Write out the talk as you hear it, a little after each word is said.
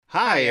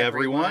Hi,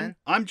 everyone.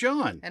 I'm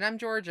John. And I'm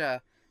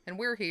Georgia. And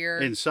we're here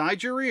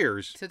Inside your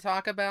ears. to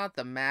talk about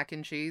the mac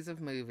and cheese of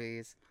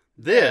movies.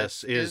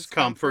 This is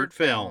Comfort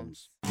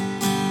Films.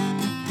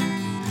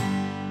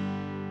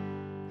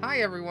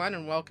 Hi, everyone,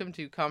 and welcome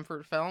to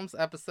Comfort Films,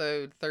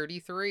 episode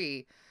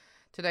 33.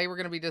 Today we're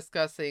going to be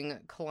discussing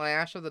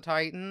Clash of the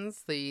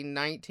Titans, the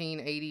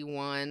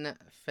 1981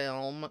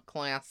 film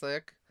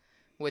classic,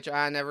 which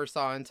I never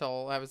saw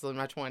until I was in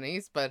my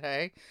 20s, but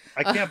hey.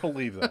 I can't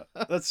believe that.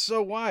 That's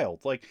so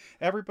wild. Like,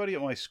 everybody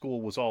at my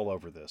school was all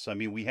over this. I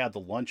mean, we had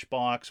the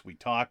lunchbox. We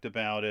talked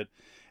about it.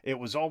 It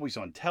was always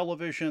on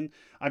television.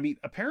 I mean,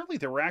 apparently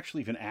there were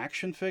actually even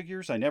action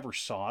figures. I never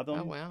saw them.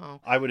 Oh, wow.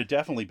 I would have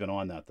definitely been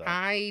on that, though.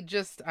 I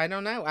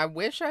don't know. I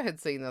wish I had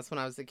seen this when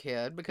I was a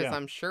kid because Yeah.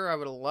 I'm sure I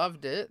would have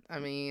loved it. I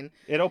mean,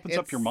 It opens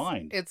up your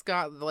mind. It's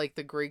got like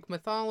the Greek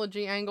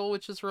mythology angle,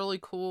 which is really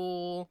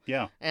cool.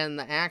 Yeah. And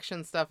the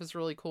action stuff is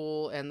really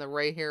cool. And the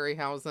Ray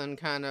Harryhausen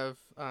kind of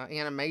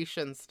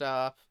animation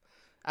stuff,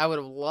 I would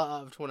have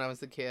loved when I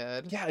was a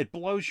kid. Yeah, it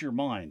blows your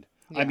mind.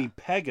 Yeah. I mean,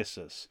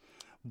 Pegasus.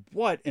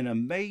 What an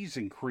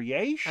amazing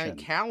creation. And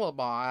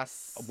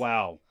Calabas.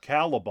 Wow,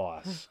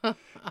 Calabas.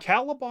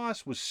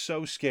 Calabas was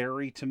so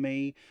scary to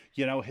me.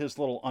 You know, his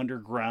little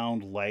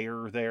underground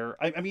lair there.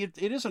 I mean,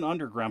 it isn't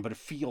underground, but it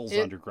feels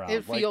underground.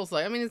 It feels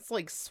like, I mean, it's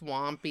like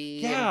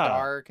swampy and Yeah.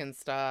 dark and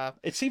stuff.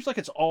 It seems like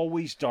it's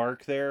always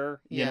dark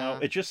there. You know,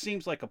 Yeah. it just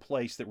seems like a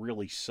place that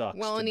really sucks.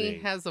 Well, and to he be.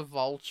 has a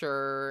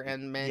vulture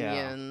and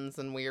minions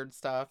and weird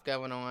stuff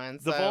going on.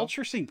 The so.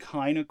 vulture seemed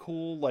kind of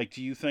cool. Like,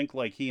 do you think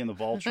like he and the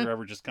vulture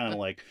ever just kind of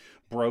like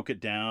broke it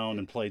down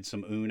and played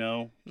some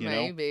Uno? You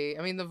know? Maybe.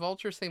 I mean, the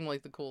vulture seemed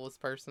like the coolest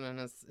person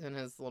in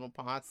his little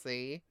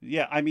posse.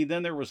 Yeah, I mean,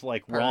 then there was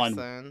like Ron.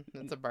 Person.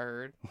 It's a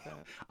bird.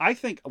 I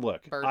think,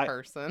 look, Bird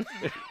person.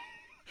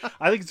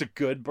 I think it's a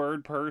good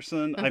bird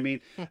person. I mean,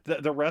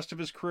 the rest of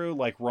his crew,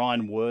 like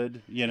Ron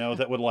Wood, you know,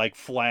 that would like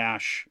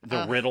flash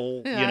the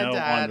riddle, you know, I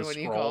died on the when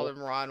scroll. you called him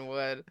Ron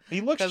Wood.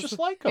 He looks 'Cause just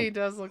like him. He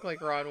does look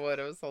like Ron Wood.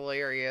 It was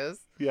hilarious.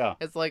 Yeah.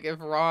 It's like if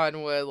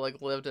Ron Wood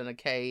like lived in a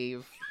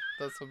cave.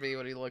 This would be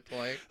what he looked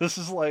like. This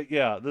is like,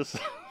 yeah, this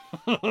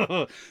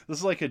this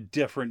is like a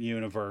different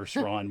universe,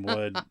 Ron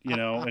Wood, you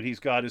know, and he's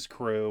got his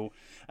crew.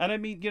 And I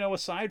mean, you know,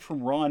 aside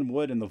from Ron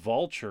Wood and the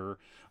Vulture,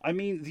 I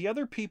mean, the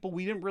other people,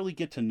 we didn't really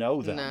get to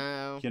know them.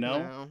 No. You know?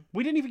 No.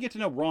 We didn't even get to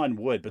know Ron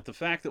Wood, but the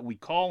fact that we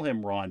call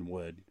him Ron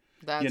Wood,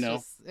 That's you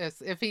know?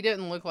 if he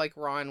didn't look like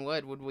Ron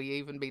Wood, would we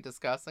even be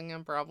discussing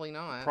him? Probably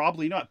not.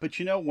 Probably not. But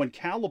you know, when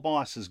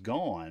Calabas is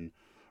gone,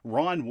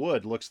 Ron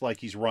Wood looks like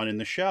he's running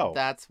the show.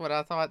 That's what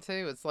I thought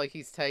too. It's like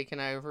he's taking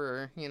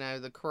over, you know,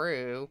 the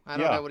crew. I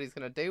don't know what he's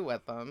going to do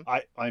with them.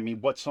 I mean,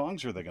 what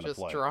songs are they going to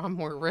play? Just draw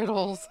more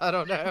riddles. I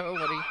don't know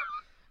what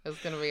he is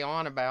going to be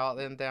on about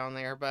then down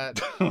there. But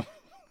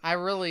I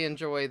really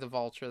enjoy the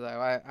Vulture, though.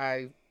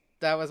 I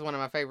that was one of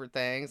my favorite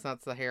things.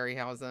 That's the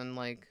Harryhausen,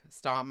 like,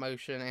 stop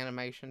motion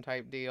animation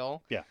type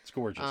deal. Yeah, it's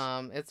gorgeous.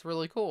 It's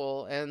really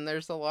cool. And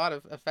there's a lot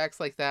of effects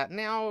like that.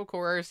 Now, of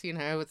course, you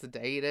know, it's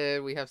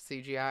dated. We have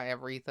CGI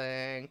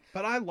everything.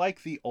 But I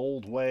like the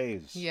old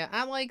ways. Yeah,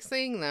 I like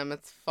seeing them.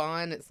 It's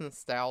fun. It's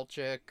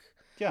nostalgic.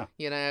 Yeah.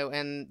 You know,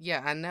 and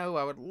yeah, I know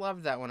I would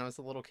love that when I was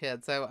a little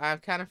kid. So I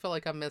kind of feel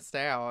like I missed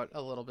out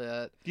a little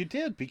bit. You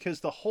did,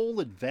 because the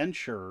whole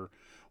adventure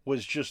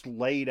was just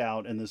laid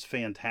out in this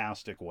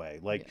fantastic way.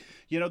 Like,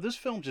 you know, this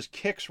film just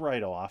kicks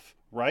right off,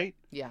 right?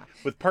 Yeah.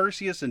 With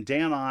Perseus and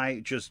Danae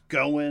just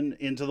going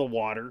into the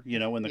water, you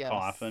know, in the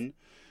coffin.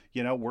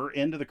 You know, we're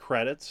into the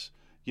credits,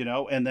 you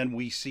know, and then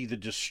we see the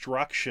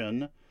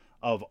destruction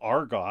of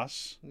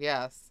Argos.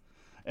 Yes.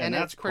 And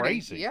that's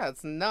crazy. Yeah,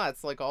 it's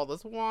nuts. Like, all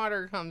this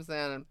water comes in,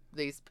 and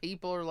these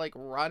people are, like,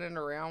 running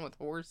around with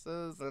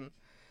horses, and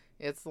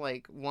it's,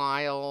 like,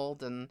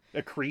 wild, and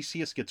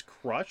Acrisius gets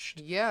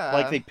crushed. yeah.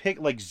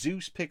 Like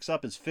Zeus picks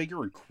up his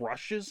figure and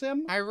crushes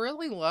him. I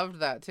really loved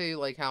that, too.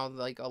 Like, how,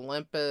 like,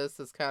 Olympus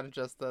is kind of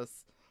just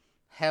this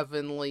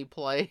heavenly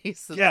place.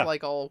 It's,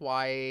 like, all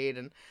white,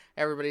 and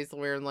everybody's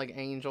wearing, like,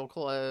 angel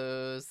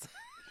clothes.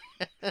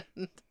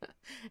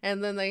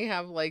 And then they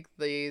have like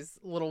these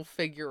little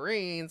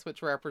figurines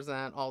which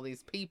represent all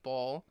these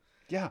people.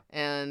 Yeah.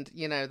 And,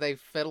 you know, they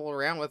fiddle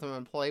around with them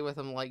and play with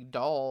them like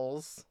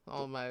dolls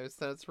almost.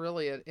 So it's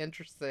really an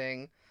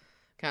interesting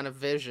kind of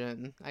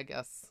vision, I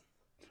guess.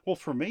 Well,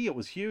 for me, it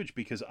was huge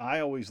because I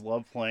always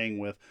loved playing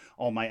with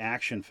all my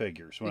action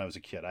figures when I was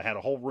a kid. I had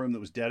a whole room that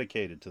was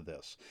dedicated to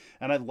this.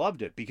 And I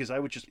loved it because I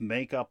would just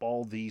make up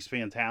all these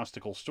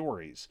fantastical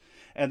stories.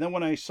 And then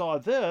when I saw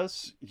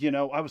this, you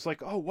know, I was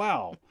like, oh,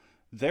 wow,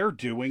 they're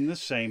doing the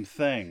same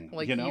thing.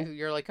 Like, you know?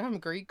 you're like, I'm a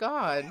Greek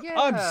god. Yeah.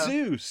 I'm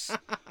Zeus.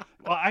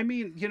 Well, I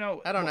mean, you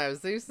know, I don't know.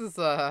 Zeus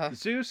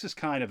is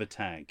kind of a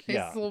tank. He's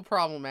Yeah. a little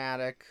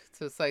problematic,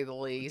 to say the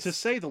least. To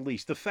say the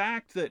least. The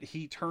fact that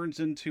he turns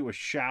into a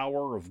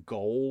shower of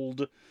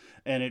gold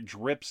and it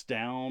drips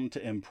down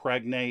to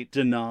impregnate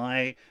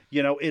Danae,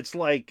 you know, it's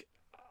like,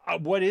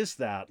 what is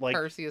that? Like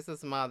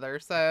Perseus's mother.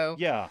 So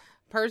yeah.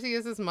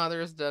 Perseus's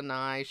mother is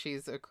Danae.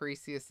 She's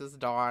Acrisius's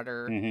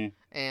daughter.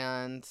 Mm-hmm.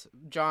 And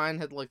John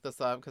had looked this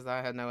up because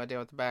I had no idea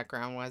what the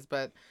background was.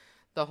 But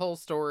the whole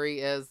story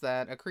is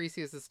that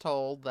Acrisius is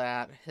told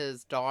that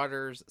his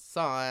daughter's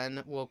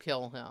son will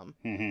kill him.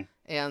 Mm-hmm.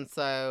 And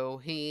so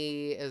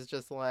he is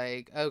just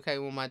like, okay,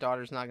 well, my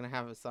daughter's not going to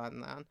have a son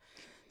then.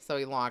 So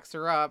he locks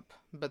her up.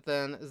 But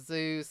then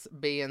Zeus,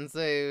 being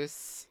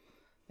Zeus,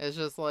 is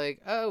just like,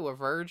 oh, a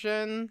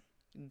virgin?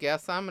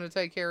 Guess I'm going to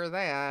take care of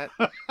that.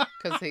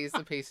 Because he's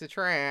a piece of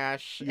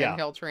trash. Yeah. And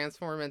he'll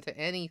transform into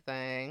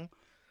anything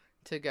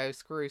to go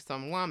screw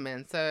some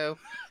woman. So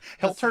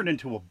he'll turn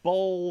into a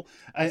bull,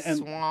 a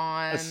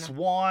swan. A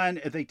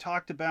swan. They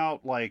talked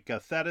about, like,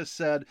 Thetis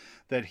said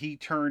that he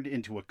turned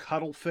into a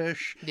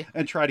cuttlefish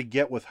and tried to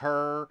get with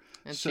her.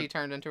 And she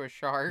turned into a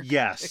shark.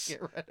 Yes. To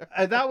get rid of her.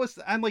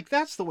 And I'm like,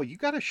 that's the way. You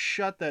got to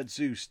shut that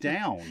Zeus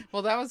down.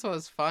 Well, that was what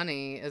was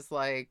funny, is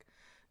like,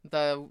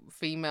 the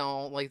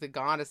female, like the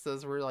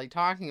goddesses were like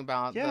talking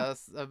about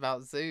this,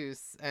 about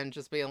Zeus, and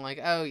just being like,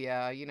 oh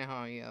yeah, you know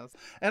how he is.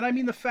 And I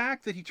mean, the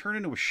fact that he turned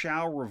into a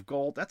shower of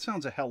gold, that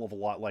sounds a hell of a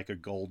lot like a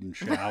golden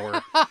shower.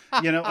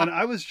 And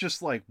I was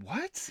just like,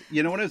 what?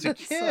 When I was a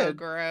kid. So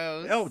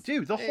gross. Oh,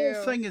 dude, the whole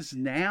thing is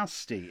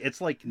nasty.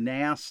 It's like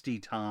nasty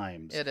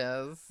times. It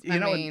is. I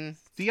mean,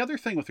 the other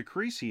thing with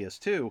Acrisius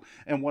too,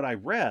 and what I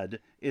read,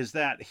 is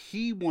that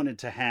he wanted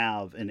to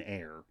have an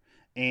heir.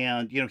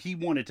 And, he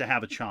wanted to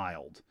have a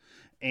child.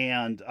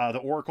 And the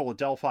Oracle at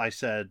Delphi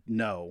said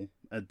no.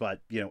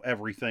 But,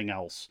 everything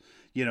else,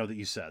 that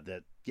you said,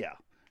 that, yeah,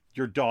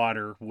 your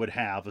daughter would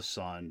have a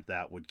son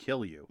that would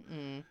kill you.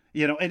 Mm.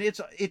 And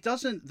it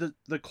doesn't,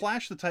 the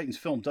Clash of the Titans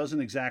film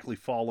doesn't exactly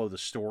follow the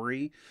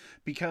story.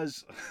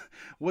 Because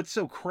what's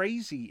so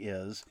crazy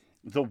is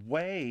the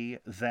way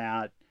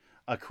that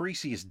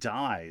Acrisius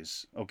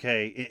dies,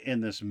 okay,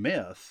 in this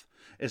myth,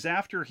 is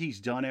after he's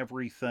done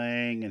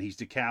everything and he's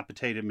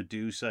decapitated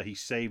Medusa, he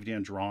saved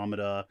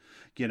Andromeda,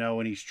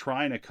 and he's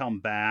trying to come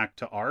back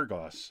to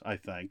Argos, I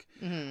think.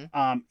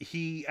 Mm-hmm.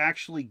 He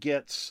actually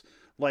gets,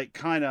 like,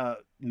 kind of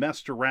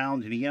messed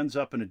around, and he ends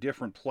up in a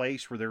different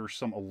place where there's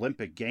some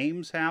Olympic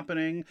Games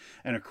happening,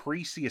 and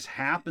Acrisius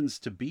happens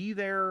to be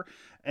there,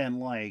 and,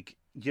 like,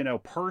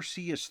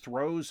 Perseus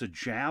throws a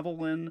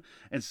javelin,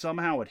 and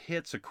somehow it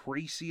hits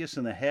Acrisius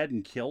in the head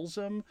and kills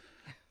him.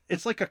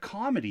 It's like a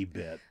comedy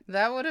bit.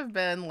 That would have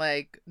been,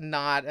 like,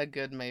 not a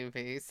good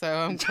movie. So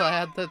I'm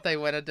glad that they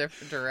went a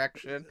different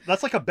direction.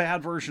 That's like a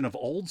bad version of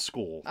Old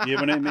School. You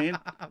know what I mean?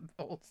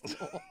 Old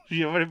School.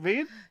 You know what I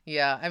mean?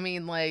 Yeah. I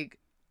mean, like,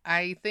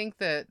 I think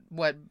that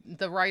what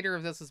the writer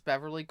of this was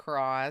Beverly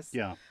Cross.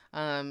 Yeah.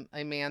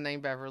 A man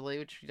named Beverly,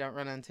 which you don't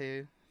run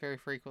into very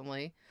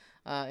frequently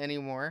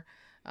anymore.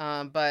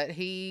 But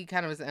he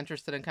kind of was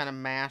interested in kind of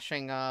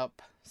mashing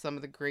up some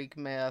of the Greek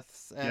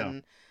myths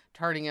and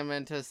turning them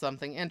into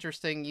something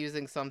interesting,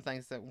 using some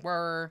things that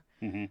were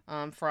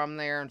from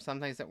there and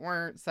some things that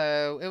weren't.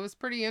 So it was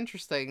pretty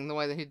interesting the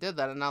way that he did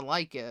that, and I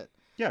like it.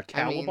 Yeah,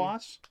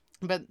 Calibos.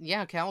 But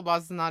yeah,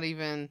 Calibos is not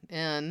even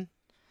in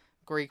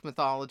Greek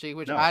mythology,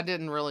 which I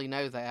didn't really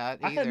know that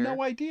either. I had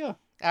no idea.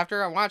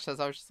 After I watched this,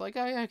 I was just like,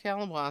 oh yeah,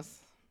 Calibos.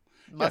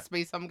 Must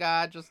be some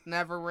guy I just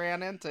never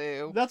ran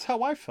into. That's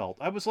how I felt.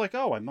 I was like,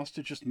 oh, I must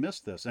have just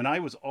missed this. And I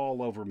was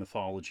all over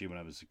mythology when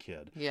I was a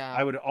kid. Yeah.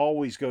 I would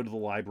always go to the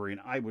library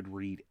and I would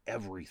read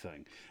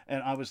everything.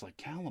 And I was like,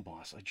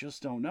 Calibos, I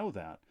just don't know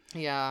that.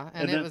 Yeah,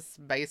 and it was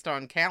based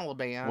on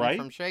Caliban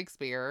from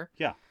Shakespeare.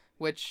 Yeah.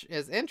 Which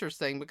is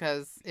interesting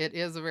because it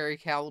is a very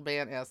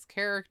Caliban-esque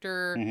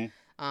character. Mm-hmm.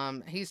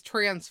 He's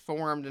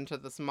transformed into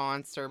this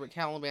monster, but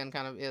Caliban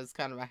is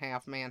kind of a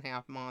half man,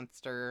 half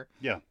monster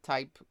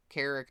type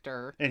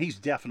character. And he's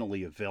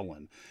definitely a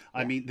villain.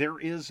 I mean, there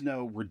is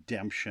no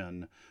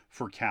redemption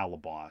for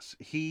Calibos.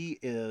 He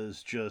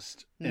is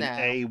just an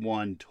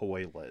A1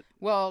 toilet.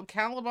 Well,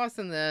 Calibos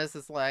in this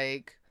is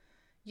like,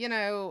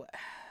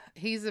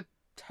 he's a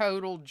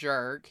total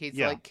jerk. He's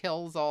like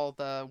kills all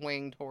the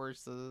winged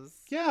horses.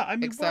 Yeah, I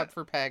mean, except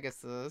for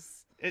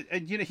Pegasus.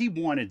 And he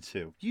wanted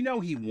to. He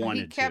wanted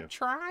to. He kept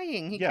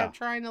trying. He kept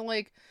trying to,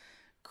 like,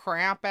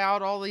 crap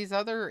out all these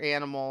other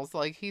animals.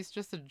 Like, he's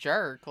just a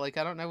jerk. Like,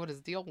 I don't know what his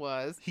deal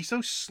was. He's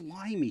so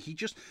slimy. He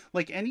just,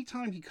 like,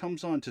 anytime he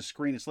comes onto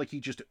screen, it's like he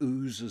just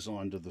oozes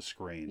onto the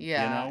screen.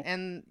 Yeah,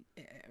 and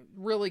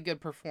really good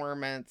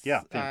performance.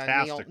 Yeah,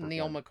 fantastic.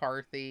 Neil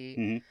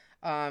McCarthy.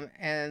 Mm-hmm.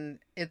 And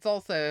it's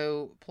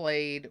also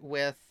played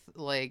with,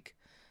 like,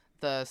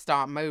 the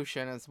stop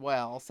motion as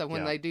well. So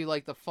when they do,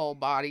 like, the full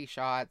body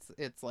shots,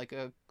 it's like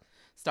a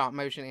stop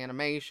motion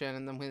animation.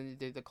 And then when they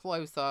do the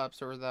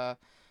close-ups or the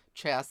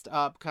chest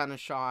up kind of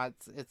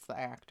shots, it's the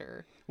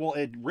actor. Well,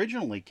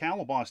 originally,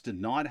 Calibos did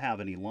not have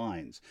any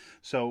lines.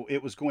 So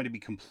it was going to be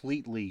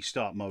completely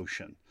stop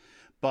motion.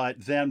 But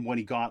then when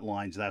he got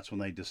lines, that's when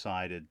they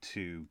decided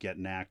to get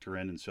an actor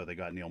in. And so they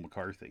got Neil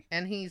McCarthy.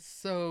 And he's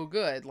so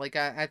good. Like,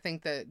 I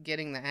think that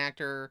getting the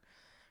actor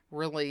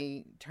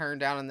really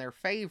turned out in their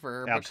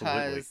favor. Absolutely.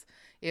 Because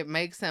it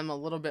makes him a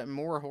little bit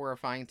more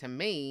horrifying to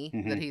me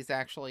that he's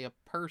actually a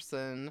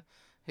person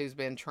who's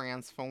been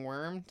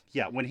transformed.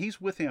 Yeah, when he's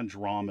with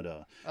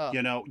Andromeda, Oh,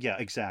 yeah,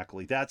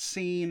 exactly. That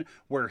scene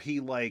where he,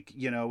 like,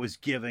 is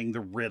giving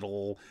the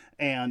riddle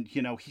and,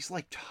 he's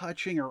like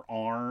touching her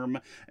arm,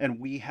 and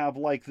we have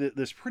like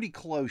this pretty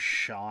close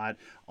shot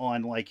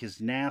on like his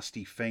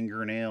nasty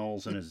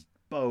fingernails and his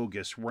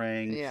bogus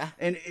ring. yeah.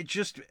 And it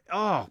just,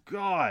 oh,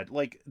 God,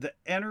 like the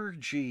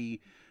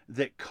energy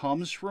that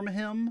comes from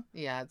him.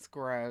 Yeah, it's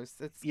gross.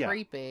 It's Yeah.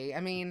 creepy. I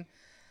mean,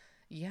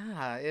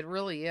 yeah, it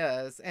really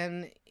is.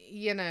 And,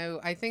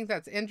 I think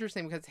that's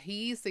interesting because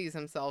he sees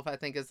himself, I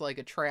think, as like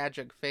a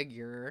tragic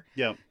figure,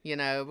 Yeah.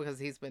 because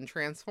he's been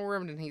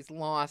transformed and he's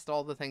lost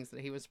all the things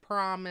that he was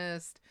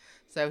promised.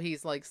 So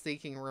he's like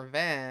seeking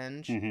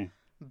revenge. Hmm.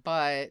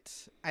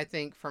 But I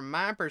think from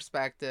my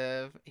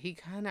perspective, he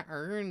kind of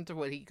earned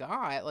what he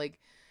got. Like,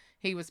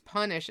 he was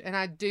punished. And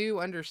I do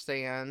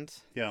understand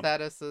Yeah.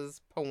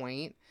 Thetis's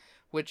point,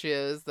 which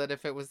is that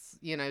if it was,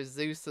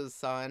 Zeus's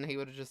son, he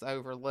would have just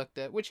overlooked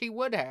it, which he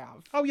would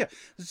have. Oh, yeah.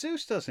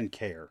 Zeus doesn't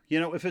care.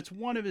 If it's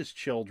one of his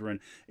children,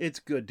 it's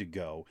good to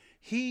go.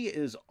 He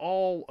is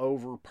all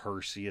over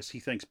Perseus. He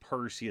thinks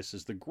Perseus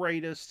is the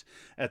greatest.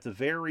 At the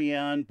very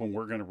end, when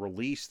we're going to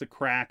release the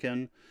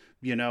Kraken,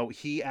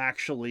 he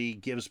actually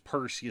gives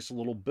Perseus a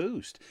little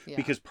boost Yeah.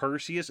 because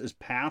Perseus is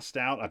passed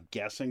out, I'm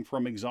guessing,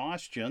 from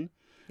exhaustion.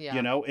 Yeah.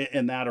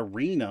 In that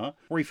arena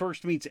where he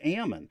first meets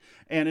Ammon.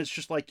 And it's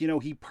just like,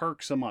 he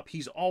perks him up.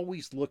 He's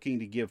always looking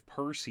to give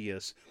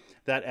Perseus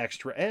that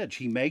extra edge.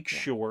 He makes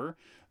sure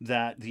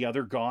that the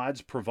other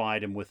gods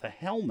provide him with a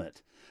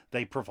helmet.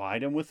 They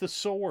provide him with a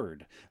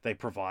sword. They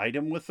provide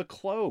him with a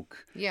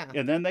cloak. Yeah.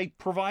 And then they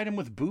provide him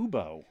with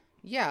Bubo.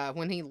 Yeah,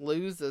 when he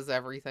loses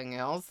everything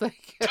else, they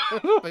give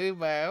him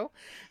Bubo.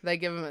 They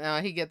give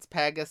him, he gets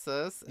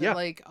Pegasus. Yeah.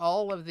 Like,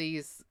 all of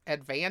these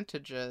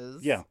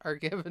advantages are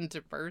given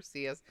to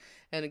Perseus.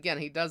 And again,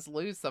 he does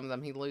lose some of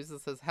them. He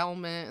loses his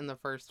helmet in the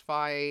first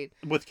fight.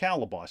 With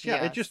Calibos. Yeah,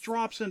 Yes. It just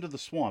drops into the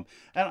swamp.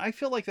 And I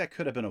feel like that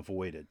could have been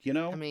avoided,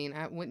 I mean,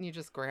 wouldn't you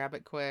just grab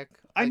it quick?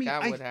 I Like mean,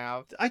 I would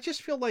have. I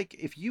just feel like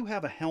if you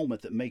have a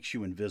helmet that makes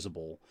you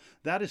invisible,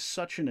 that is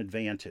such an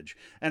advantage.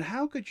 And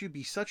how could you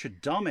be such a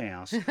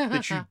dumbass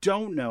that you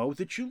don't know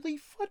that you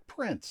leave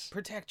footprints?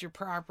 Protect your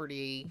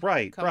property.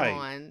 Right, Come right.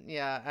 on.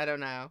 Yeah, I don't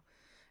know.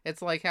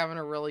 It's like having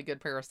a really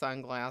good pair of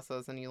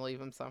sunglasses and you leave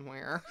them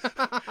somewhere.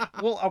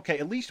 Well, okay,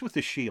 at least with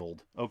the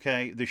shield,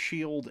 okay? The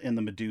shield in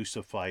the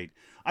Medusa fight,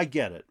 I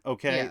get it,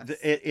 okay? Yes.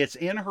 It's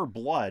in her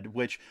blood,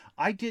 which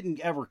I didn't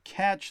ever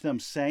catch them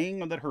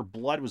saying that her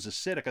blood was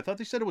acidic. I thought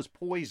they said it was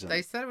poison.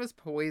 They said it was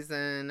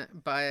poison,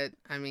 but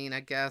I mean,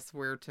 I guess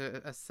we're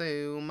to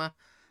assume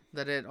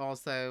that it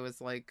also is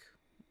like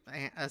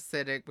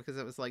acidic because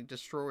it was like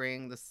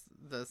destroying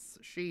this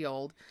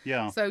shield.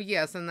 Yeah. So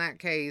yes, in that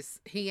case,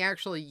 he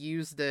actually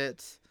used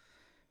it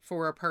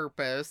for a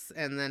purpose,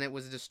 and then it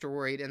was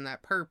destroyed in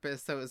that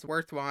purpose, so it was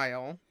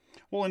worthwhile.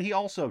 Well, and he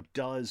also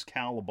does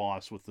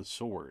Calibos with the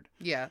sword.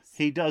 Yes.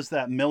 He does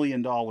that $1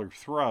 million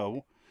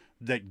throw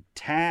that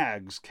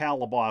tags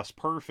Calibos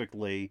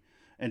perfectly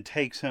and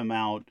takes him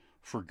out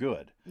for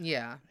good.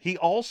 Yeah. He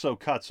also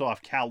cuts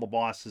off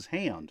Calibos's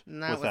hand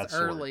And that with was that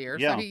sword. earlier.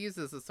 Yeah. So he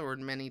uses the sword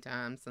many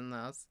times in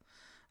this.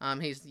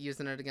 He's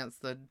using it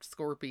against the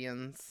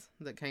scorpions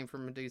that came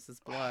from Medusa's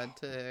blood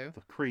too.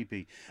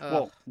 Creepy. Ugh,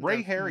 Well, Ray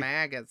the Harry.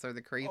 maggots are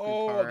the creepy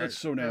Oh, part. that's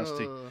so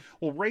nasty. Ugh,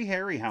 Well, Ray it's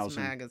Harryhausen.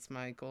 maggots,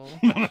 Michael.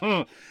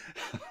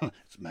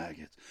 It's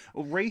maggots.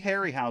 Well, Ray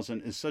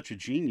Harryhausen is such a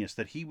genius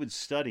that he would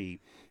study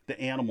the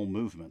animal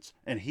movements,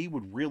 and he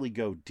would really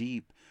go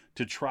deep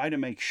to try to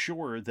make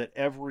sure that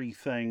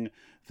everything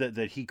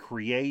that he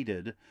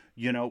created,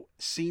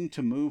 seemed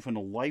to move in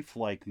a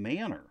lifelike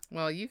manner.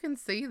 Well, you can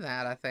see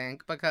that, I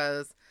think,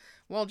 because,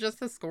 well, just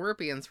the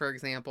scorpions, for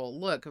example,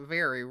 look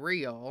very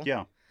real.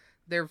 Yeah.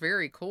 They're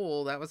very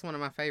cool. That was one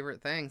of my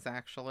favorite things,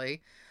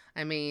 actually.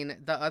 I mean,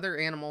 the other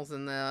animals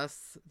in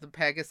this, the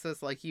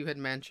Pegasus, like you had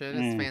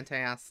mentioned, is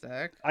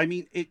fantastic. I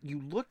mean,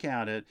 you look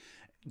at it,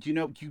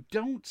 you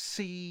don't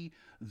see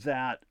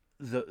that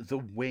the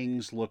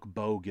wings look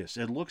bogus.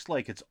 It looks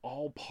like it's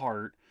all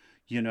part,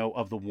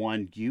 of the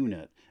one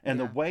unit. And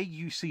Yeah. the way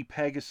you see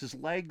Pegasus'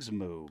 legs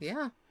move.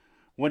 Yeah.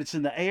 When it's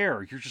in the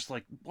air, you're just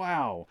like,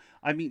 wow.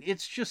 I mean,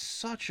 it's just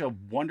such a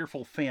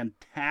wonderful,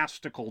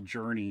 fantastical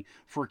journey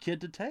for a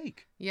kid to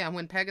take. Yeah,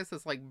 when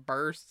Pegasus, like,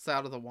 bursts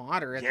out of the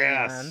water at the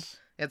end. Yes.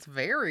 It's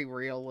very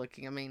real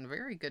looking. I mean,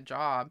 very good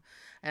job.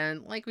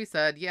 And like we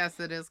said, yes,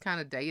 it is kind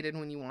of dated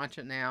when you watch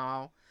it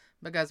now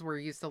because we're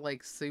used to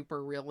like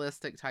super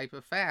realistic type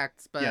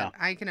effects. But Yeah.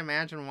 I can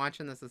imagine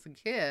watching this as a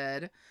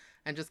kid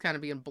and just kind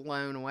of being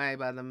blown away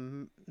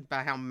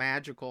by how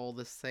magical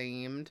this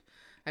seemed.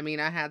 I mean,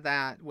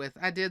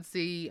 I did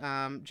see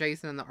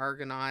Jason and the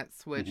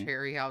Argonauts, which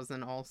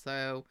Harryhausen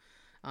also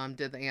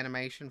did the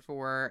animation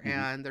for.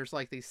 And there's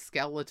like these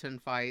skeleton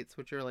fights,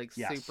 which are like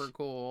Yes. super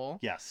cool.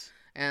 Yes.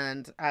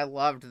 And I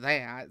loved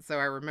that. So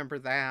I remember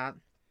that.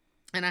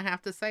 And I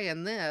have to say,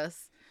 in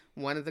this,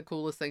 one of the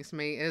coolest things to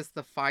me is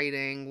the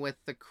fighting with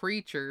the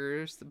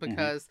creatures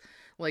because,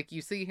 like,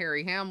 you see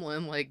Harry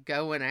Hamlin, like,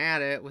 going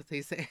at it with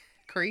these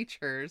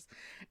creatures.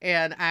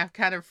 And I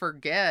kind of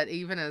forget,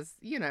 even as,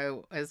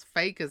 as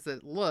fake as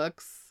it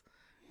looks,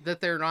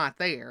 that they're not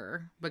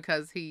there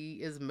because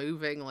he is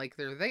moving like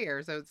they're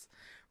there. So it's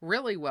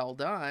really well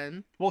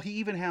done. Well, he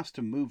even has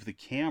to move the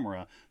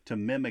camera to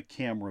mimic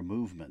camera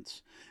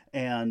movements.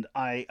 And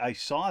I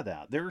saw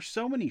that. There are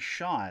so many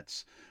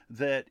shots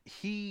that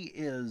he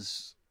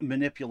is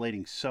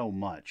manipulating so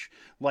much.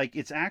 Like,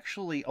 it's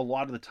actually a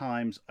lot of the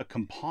times a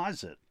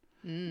composite,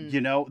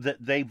 that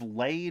they've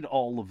laid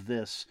all of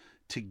this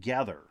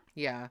together.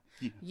 Yeah.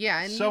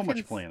 Yeah. And so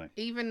much planning.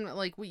 Even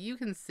like you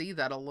can see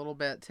that a little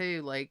bit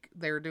too. Like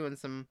they're doing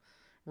some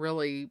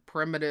really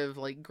primitive,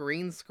 like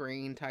green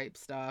screen type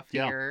stuff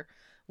here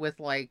with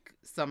like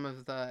some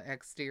of the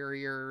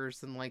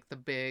exteriors and like the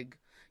big,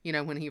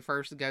 when he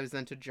first goes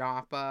into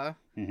Joppa,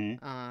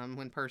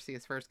 when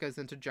Perseus first goes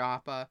into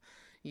Joppa,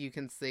 you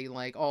can see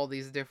like all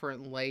these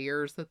different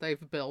layers that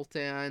they've built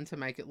in to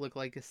make it look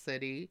like a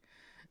city.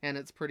 And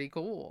it's pretty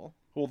cool.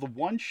 Well, the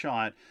one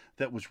shot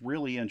that was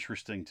really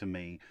interesting to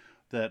me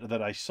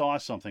that I saw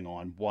something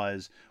on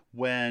was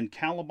when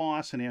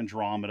Calibos and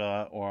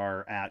Andromeda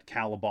are at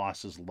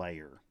Calibos's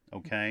lair.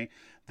 Okay,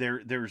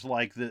 there's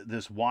like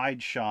this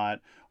wide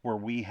shot where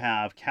we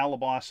have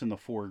Calibos in the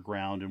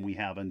foreground and we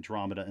have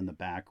Andromeda in the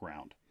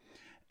background,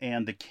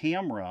 and the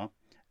camera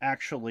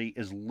actually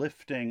is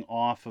lifting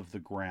off of the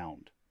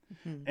ground,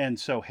 and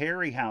so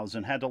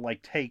Harryhausen had to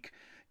like take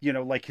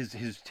like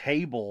his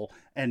table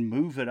and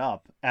move it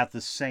up at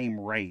the same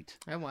rate.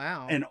 Oh,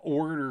 wow. In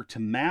order to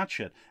match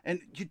it.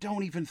 And you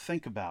don't even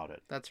think about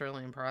it. That's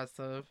really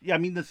impressive. Yeah, I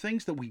mean, the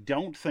things that we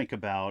don't think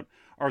about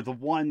are the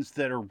ones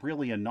that are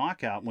really a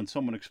knockout when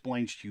someone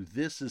explains to you,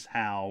 this is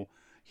how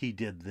he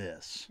did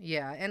this.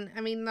 Yeah, and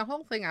I mean, the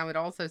whole thing I would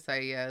also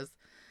say is,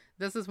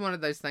 this is one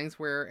of those things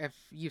where if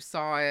you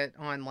saw it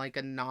on like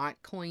a not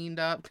cleaned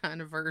up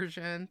kind of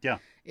version,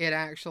 it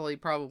actually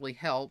probably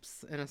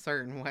helps in a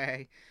certain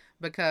way.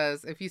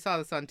 Because if you saw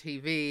this on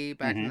TV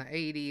back in the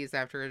 80s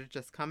after it had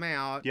just come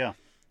out,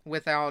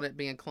 without it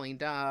being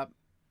cleaned up,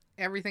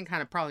 everything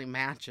kind of probably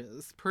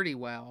matches pretty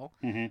well.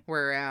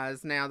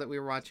 Whereas now that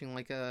we're watching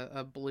like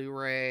a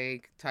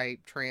Blu-ray type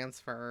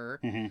transfer,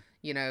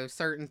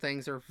 certain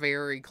things are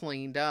very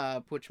cleaned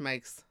up, which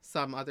makes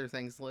some other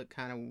things look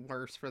kind of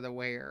worse for the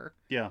wear.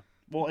 Yeah.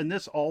 Well, and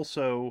this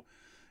also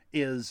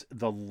is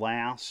the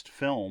last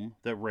film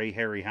that Ray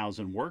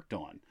Harryhausen worked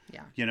on.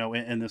 Yeah.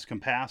 In this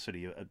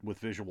capacity with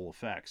visual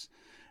effects.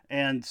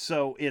 And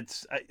so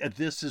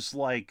this is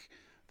like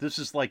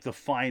the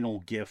final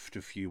gift,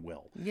 if you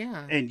will.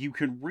 Yeah. And you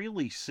can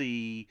really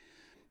see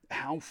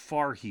how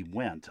far he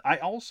went. I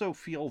also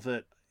feel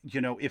that,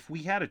 if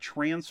we had a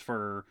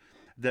transfer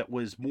that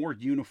was more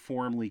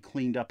uniformly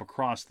cleaned up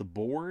across the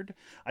board,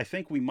 I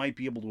think we might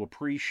be able to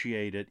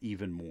appreciate it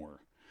even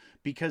more.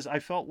 Because I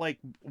felt like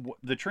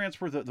the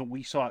transfer that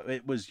we saw,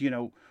 it was,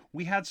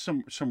 we had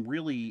some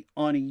really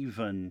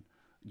uneven,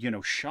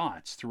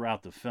 shots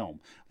throughout the film.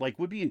 Like,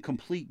 would be in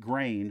complete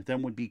grain,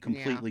 then would be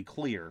completely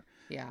clear.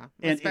 Yeah,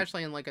 and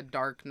especially in like a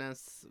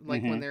darkness,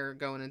 like when they're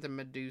going into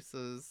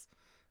Medusa's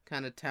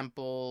kind of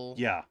temple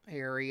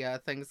area,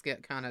 things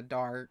get kind of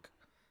dark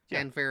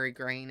and very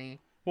grainy.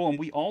 Well, and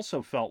we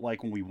also felt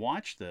like when we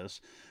watched this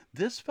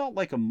felt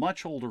like a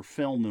much older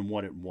film than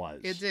what it was.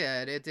 It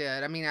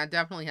did. I mean, I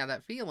definitely had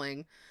that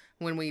feeling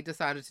when we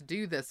decided to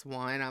do this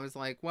one. I was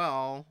like,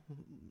 well,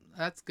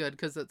 that's good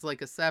because it's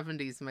like a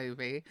 70s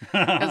movie.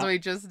 Because we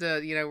just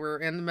did, we're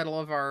in the middle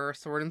of our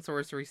Sword and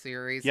Sorcery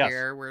series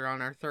here. We're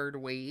on our third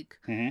week.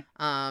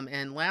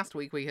 And last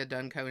week we had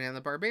done Conan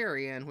the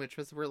Barbarian, which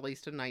was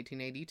released in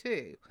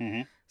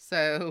 1982.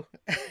 So,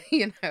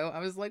 I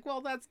was like,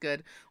 well, that's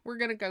good. We're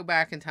going to go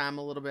back in time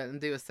a little bit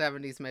and do a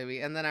 70s movie.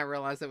 And then I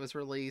realized it was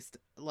released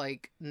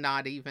like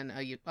not even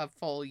a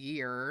full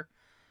year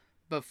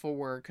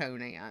before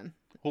Conan.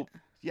 Well,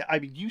 yeah, I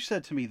mean, you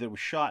said to me that it was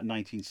shot in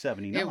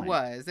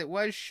 1979. It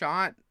was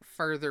shot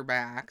further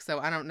back. So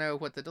I don't know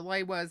what the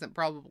delay was. It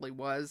probably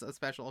was a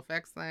special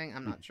effects thing.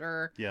 I'm not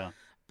sure. Yeah.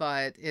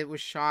 But it was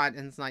shot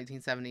in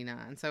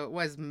 1979. So it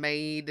was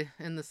made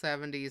in the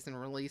 70s and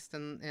released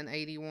in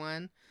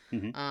 81.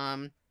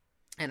 And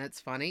it's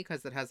funny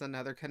because it has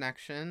another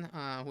connection,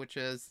 which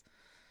is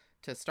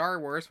to Star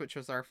Wars, which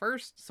was our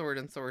first Sword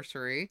and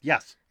Sorcery.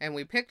 Yes. And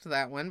we picked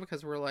that one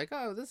because we're like,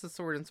 oh, this is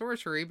Sword and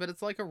Sorcery, but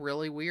it's like a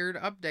really weird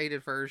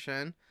updated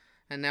version.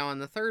 And now in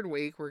the third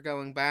week, we're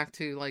going back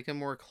to like a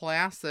more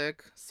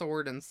classic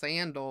sword and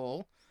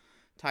sandal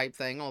type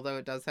thing, although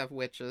it does have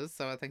witches,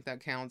 so I think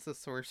that counts as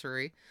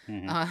sorcery.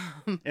 In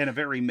a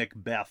very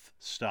Macbeth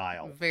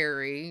style.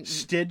 Very.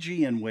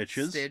 Stygian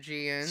witches.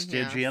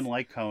 Stygian,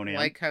 like Conan.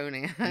 Like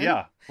Conan.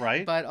 Yeah,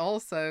 right? But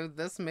also,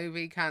 this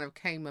movie kind of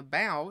came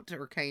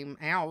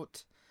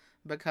out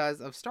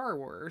because of Star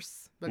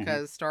Wars.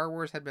 Because Star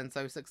Wars had been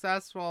so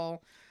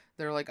successful.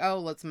 They're like, oh,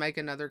 let's make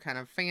another kind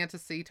of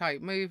fantasy type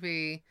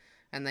movie.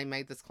 And they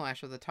made this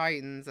Clash of the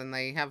Titans, and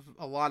they have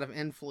a lot of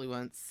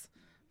influence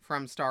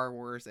from Star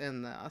Wars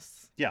in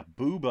this. Yeah,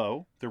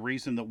 Bubo, the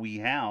reason that we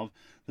have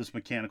this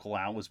mechanical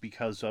owl is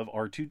because of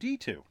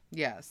R2-D2.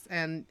 Yes,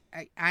 and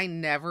I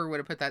never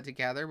would have put that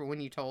together, but when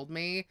you told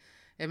me,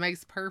 it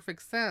makes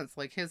perfect sense.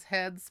 Like, his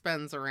head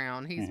spins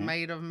around. He's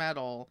made of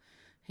metal.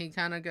 He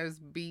kind of goes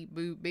beep,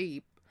 boop,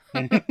 beep.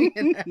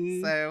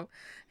 So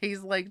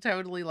he's like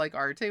totally like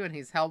R2, and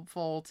he's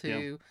helpful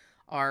to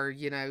our,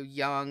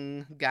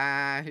 young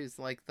guy who's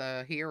like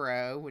the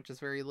hero, which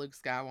is very Luke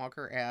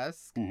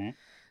Skywalker-esque.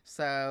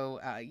 So,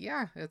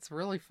 it's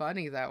really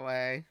funny that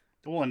way.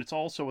 Well, and it's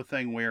also a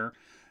thing where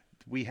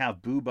we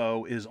have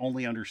Bubo is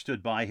only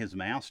understood by his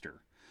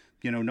master.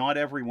 Not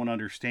everyone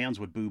understands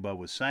what Bubo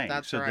was saying.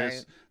 That's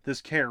right. This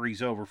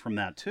carries over from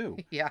that too.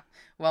 Yeah.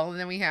 Well, and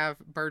then we have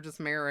Burgess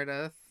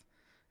Meredith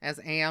as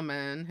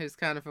Ammon, who's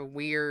kind of a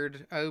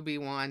weird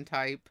Obi-Wan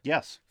type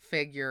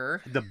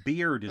figure. The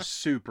beard is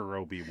super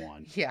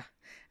Obi-Wan. Yeah.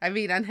 I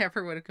mean, I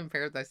never would have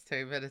compared those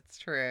two, but it's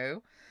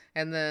true.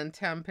 And then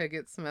Tim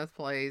Pigott-Smith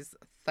plays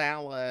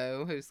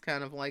Thallo, who's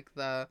kind of like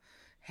the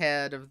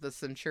head of the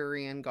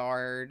Centurion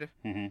Guard.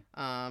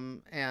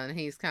 And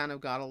he's kind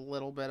of got a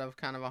little bit of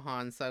kind of a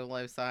Han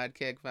Solo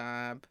sidekick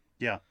vibe.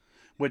 Yeah.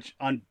 Which,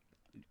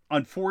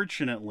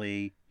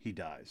 unfortunately, he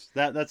dies.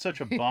 That's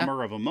such a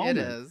bummer of a moment.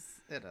 It is.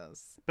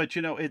 But,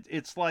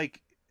 it's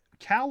like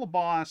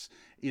Calabas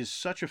is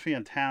such a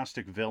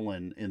fantastic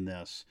villain in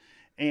this.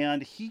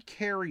 And he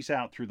carries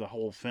out through the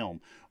whole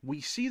film. We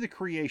see the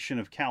creation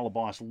of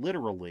Calabas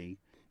literally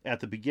at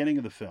the beginning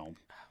of the film.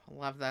 I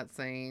love that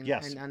scene.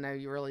 Yes. And I know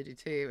you really do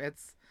too.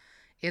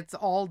 It's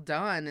all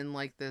done in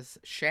like this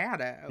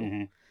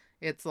shadow.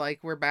 It's like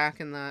we're back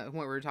in what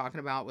we were talking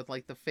about with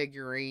like the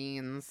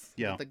figurines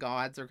that the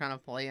gods are kind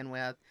of playing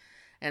with.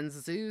 And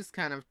Zeus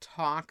kind of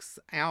talks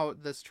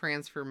out this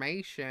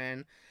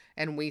transformation,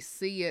 and we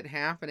see it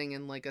happening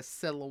in like a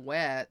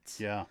silhouette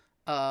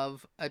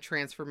of a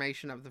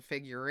transformation of the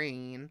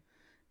figurine.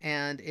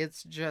 And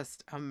it's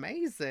just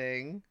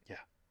amazing. Yeah.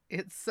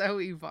 It's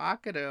so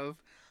evocative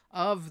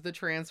of the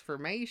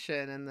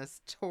transformation and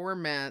this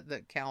torment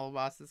that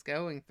Calabas is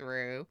going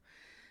through.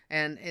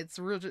 And it's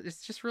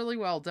just really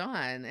well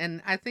done.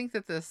 And I think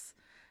that this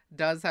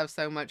does have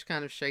so much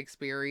kind of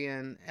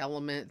Shakespearean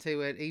element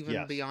to it,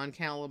 even beyond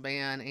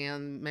Caliban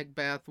and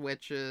Macbeth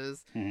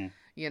witches.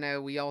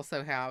 We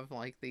also have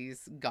like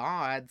these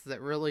gods that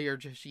really are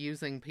just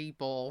using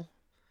people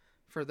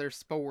for their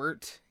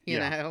sport, you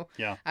know?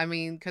 Yeah. I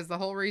mean, because the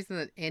whole reason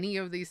that any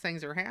of these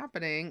things are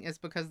happening is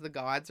because the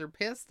gods are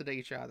pissed at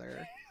each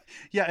other.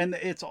 Yeah, and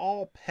it's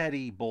all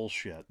petty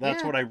bullshit.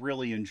 That's what I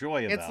really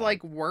enjoy about it. It's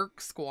like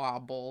work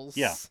squabbles.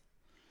 Yeah.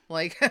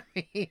 Like, I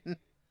mean,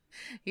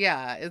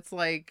 yeah, it's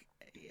like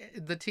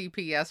the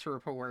TPS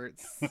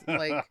reports.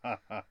 Like,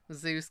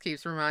 Zeus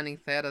keeps reminding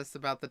Thetis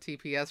about the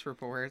TPS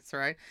reports,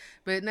 right?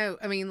 But no,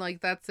 I mean,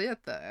 like, that's it,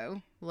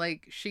 though.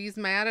 Like, she's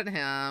mad at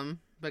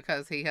him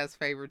because he has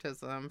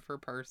favoritism for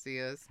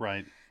Perseus.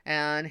 Right.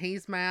 And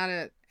he's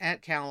mad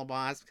at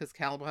Calabas because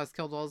Calabas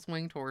killed all his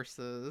winged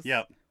horses.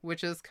 Yep.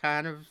 Which is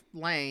kind of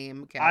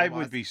lame. I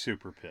would be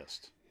super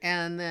pissed.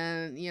 And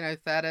then,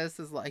 Thetis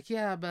is like,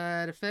 yeah,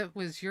 but if it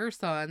was your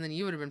son, then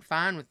you would have been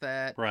fine with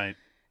it. Right.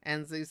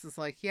 And Zeus is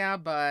like, yeah,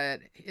 but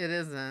it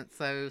isn't,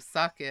 so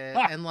suck it.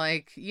 And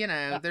like,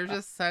 they're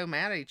just so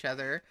mad at each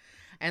other.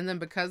 And then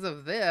because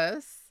of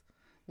this,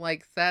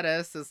 like,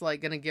 Thetis is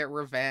like going to get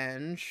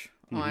revenge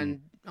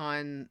on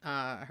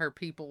her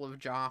people of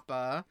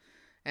Joppa.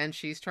 And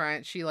she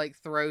like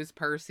throws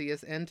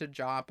Perseus into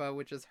Joppa,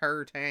 which is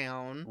her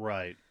town.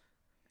 Right.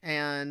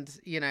 And,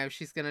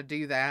 she's going to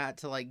do that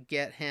to like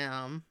get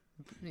him,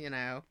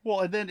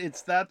 Well, and then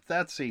it's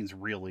that scene's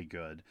really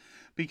good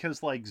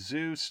because like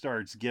Zeus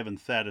starts giving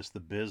Thetis the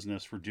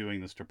business for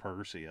doing this to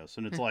Perseus.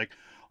 And it's like,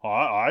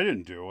 I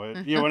didn't do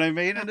it. You know what I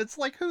mean? And it's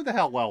like, who the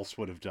hell else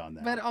would have done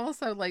that? But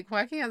also, like,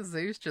 why can't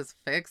Zeus just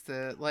fix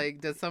it?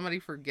 Like, did somebody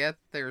forget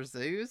their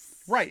Zeus?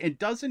 Right. And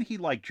doesn't he,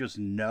 like, just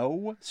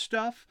know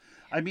stuff?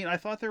 I mean, I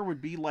thought there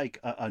would be, like,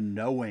 a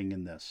knowing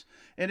in this.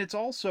 And it's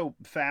also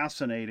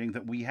fascinating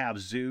that we have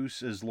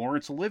Zeus as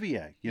Laurence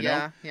Olivier, you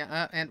know?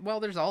 Yeah. And, well,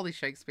 there's all these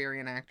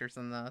Shakespearean actors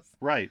in this.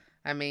 Right.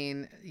 I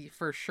mean,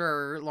 for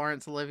sure,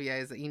 Laurence Olivier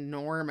is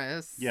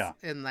enormous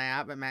in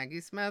that, but Maggie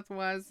Smith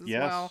was as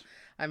well.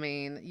 I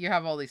mean, you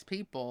have all these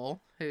people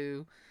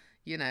who,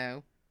 you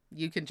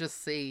can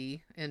just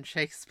see in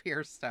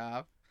Shakespeare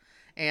stuff,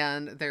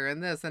 and they're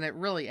in this, and it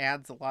really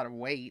adds a lot of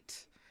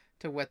weight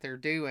to what they're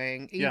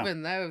doing,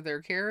 even though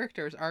their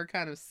characters are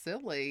kind of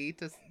silly.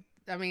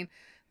 I mean,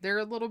 they're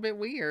a little bit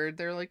weird.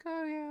 They're like,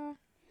 oh,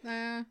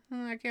 yeah,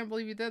 I can't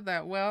believe you did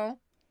that. Well,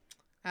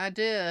 I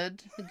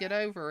did. Get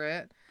over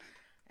it.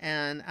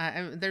 And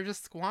they're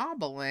just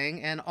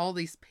squabbling, and all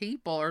these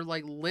people are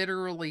like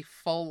literally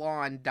full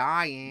on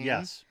dying.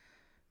 Yes.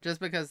 Just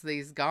because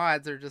these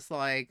gods are just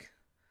like,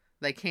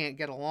 they can't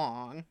get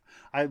along.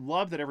 I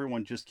love that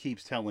everyone just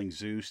keeps telling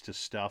Zeus to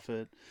stuff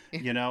it.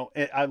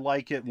 I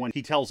like it when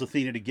he tells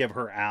Athena to give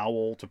her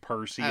owl to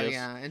Perseus. Oh,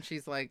 yeah. And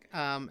she's like,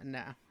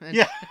 no.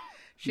 And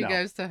She No.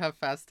 goes to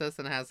Hephaestus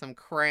and has him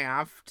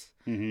craft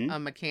Mm-hmm. a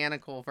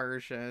mechanical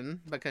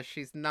version because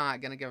she's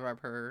not going to give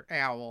up her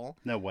owl.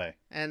 No way.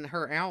 And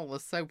her owl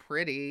is so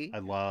pretty. I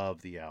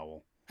love the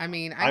owl. I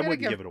mean, I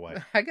wouldn't give it away.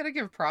 I gotta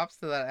give props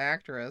to that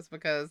actress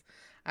because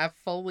I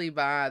fully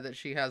buy that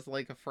she has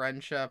like a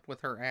friendship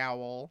with her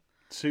owl.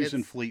 Susan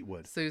It's-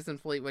 Fleetwood. Susan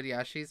Fleetwood,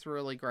 yeah, she's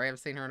really great. I've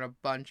seen her in a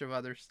bunch of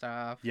other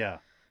stuff. Yeah.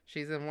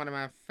 She's in one of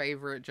my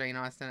favorite Jane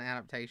Austen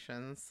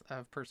adaptations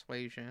of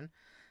Persuasion.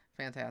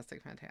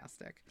 Fantastic,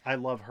 fantastic. I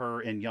love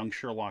her in Young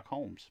Sherlock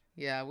Holmes.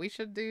 Yeah, we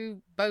should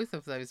do both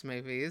of those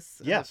movies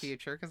in Yes. the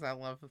future because I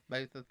love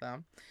both of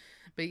them.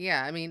 But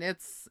yeah, I mean,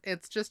 it's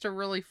just a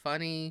really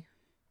funny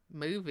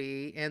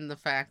movie in the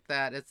fact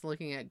that it's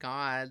looking at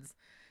gods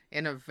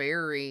in a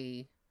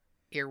very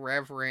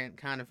irreverent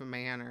kind of a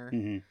manner.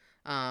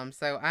 Mm-hmm.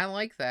 So I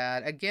like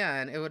that.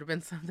 Again, it would have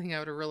been something I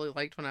would have really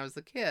liked when I was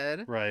a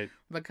kid Right.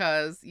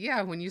 because,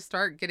 yeah, when you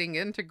start getting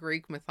into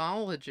Greek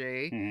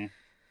mythology, Mm-hmm.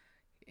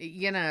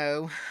 you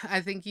know,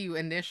 I think you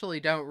initially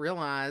don't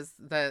realize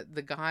that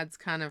the gods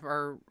kind of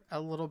are a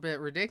little bit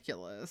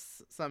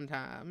ridiculous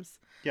sometimes.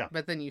 Yeah.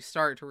 But then you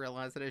start to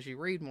realize it as you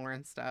read more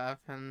and stuff.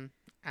 And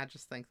I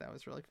just think that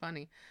was really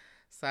funny.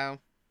 So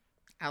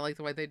I like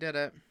the way they did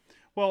it.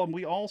 Well, and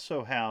we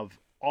also have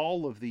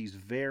all of these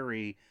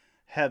very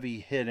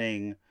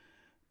heavy-hitting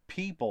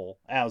people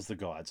as the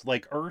gods.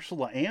 Like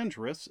Ursula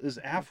Andress is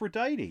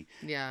Aphrodite.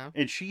 Yeah.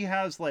 And she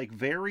has like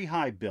very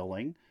high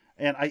billing.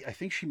 And I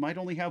think she might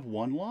only have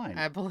one line.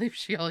 I believe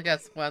she only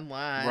has one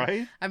line.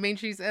 Right? I mean,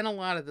 she's in a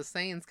lot of the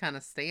scenes kind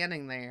of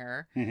standing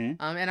there.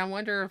 Mm-hmm. And I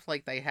wonder if,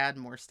 like, they had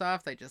more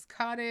stuff, they just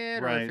cut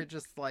it, or Right. if it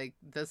just, like,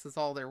 this is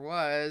all there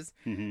was.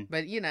 Mm-hmm.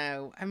 But, you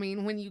know, I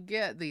mean, when you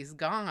get these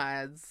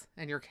gods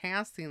and you're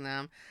casting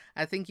them,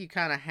 I think you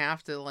kind of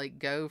have to, like,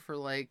 go for,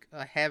 like,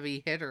 a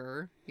heavy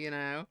hitter, you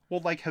know?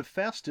 Well, like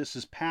Hephaestus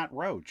is Pat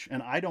Roach,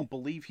 and I don't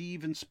believe he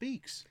even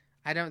speaks.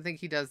 I don't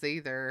think he does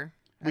either.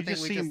 We I think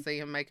just we see just him- see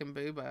him making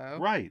boobo.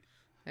 Right.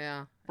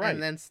 Yeah. Right.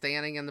 And then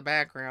standing in the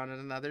background at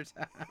another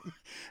time.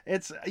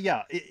 It's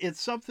it's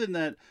something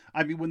that,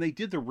 I mean, when they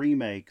did the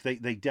remake, they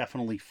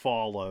definitely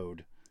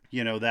followed,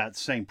 that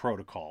same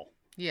protocol.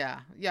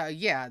 Yeah.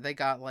 Yeah. They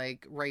got,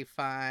 like, Ray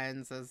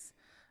Fiennes as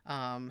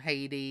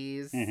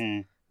Hades.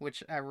 Mm-hmm.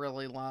 Which I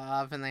really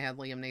love, and they had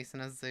Liam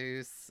Neeson as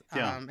Zeus.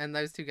 Yeah. And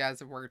those two guys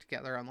have worked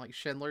together on, like,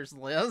 Schindler's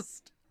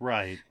List,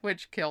 Right.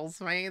 which kills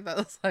me.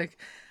 That's like,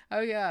 oh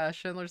yeah,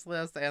 Schindler's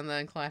List, and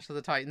then Clash of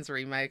the Titans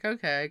remake.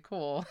 Okay,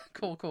 cool.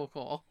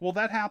 Cool. Well,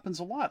 that happens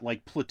a lot,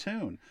 like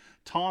Platoon,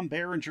 Tom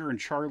Berenger and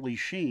Charlie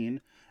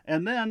Sheen,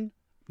 and then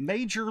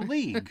Major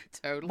League.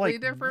 Totally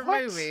Like, different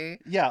what? movie.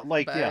 Yeah,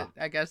 like, But yeah,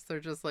 I guess they're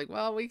just like,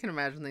 well, we can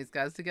imagine these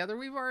guys together.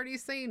 We've already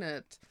seen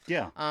it.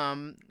 yeah.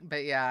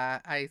 But yeah,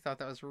 I thought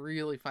that was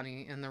really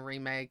funny in the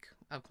remake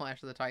of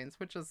Clash of the Titans,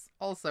 which is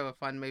also a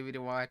fun movie to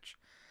watch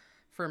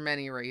for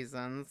many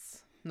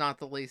reasons, not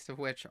the least of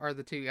which are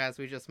the two guys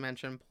we just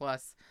mentioned,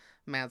 plus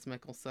Mads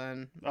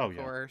Mikkelsen, Oh, of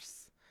yeah.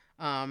 course.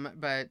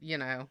 But,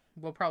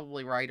 we'll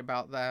probably write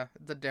about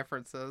the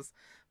differences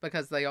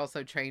because they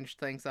also changed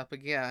things up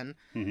again.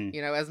 Mm-hmm.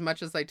 As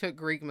much as they took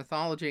Greek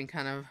mythology and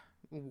kind of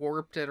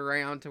warped it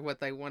around to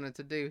what they wanted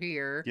to do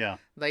here, Yeah.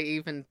 they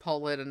even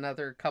pull it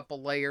another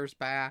couple layers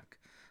back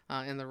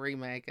in the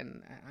remake,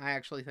 and I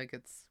actually think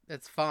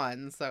it's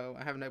fun, so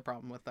I have no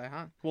problem with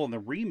that. Well, and the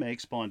remake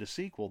spawned a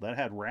sequel that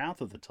had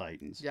Wrath of the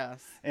Titans.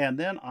 Yes. And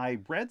then I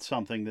read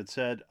something that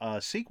said a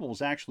sequel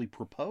was actually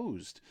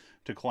proposed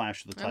to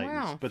Clash of the Oh, Titans,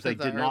 wow, but for they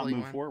the did not early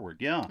move one. forward.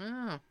 Yeah.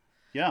 Oh,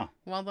 Yeah.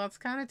 well, that's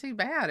kind of too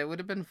bad. It would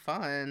have been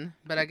fun,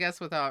 but I guess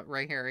without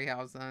Ray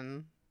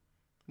Harryhausen,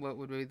 what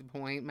would be the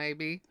point,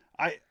 maybe?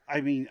 I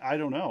mean, I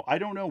don't know. I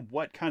don't know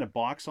what kind of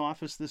box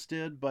office this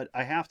did, but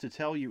I have to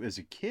tell you, as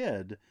a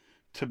kid,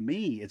 to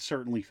me, it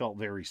certainly felt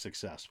very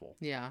successful.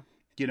 Yeah.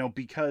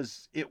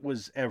 Because it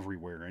was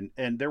everywhere.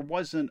 And there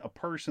wasn't a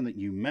person that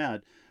you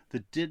met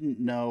that didn't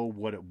know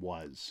what it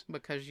was.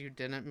 Because you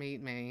didn't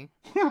meet me.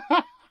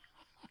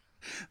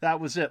 That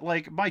was it.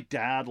 Like, my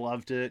dad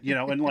loved it,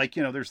 and like,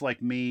 there's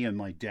like me and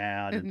my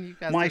dad and You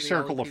guys my are the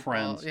circle only of people-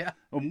 friends. Yeah.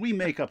 And we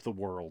make up the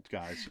world,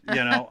 guys,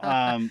 No,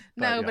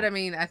 yeah. but I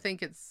mean, I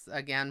think it's,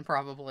 again,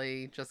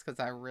 probably just because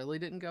I really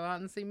didn't go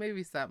out and see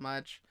movies that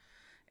much,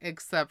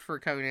 except for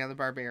Conan the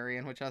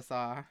Barbarian, which I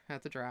saw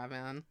at the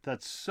drive-in.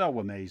 That's so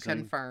amazing.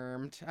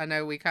 Confirmed. I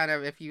know we kind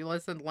of, if you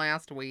listened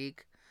last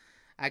week,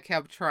 I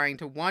kept trying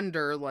to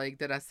wonder, like,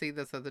 did I see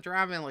this at the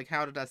drive-in? Like,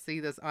 how did I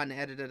see this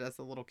unedited as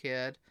a little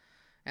kid?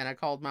 And I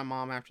called my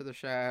mom after the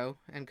show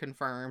and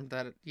confirmed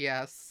that,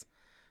 yes,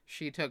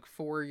 she took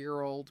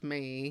 4-year-old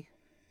me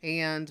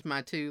and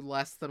my 2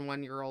 less than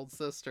 1-year-old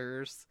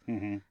sisters.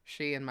 Mm-hmm.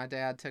 She and my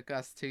dad took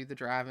us to the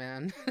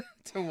drive-in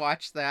to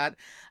watch that.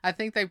 I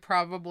think they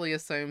probably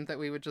assumed that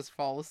we would just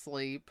fall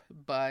asleep,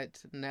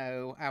 but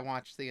no, I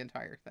watched the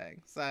entire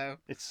thing. So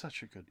It's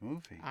such a good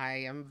movie. I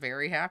am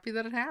very happy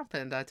that it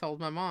happened. I told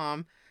my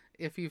mom,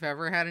 if you've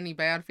ever had any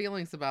bad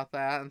feelings about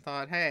that and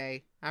thought,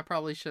 hey, I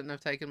probably shouldn't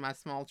have taken my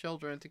small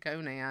children to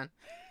Conan,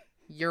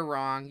 you're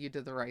wrong. You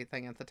did the right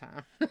thing at the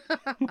time.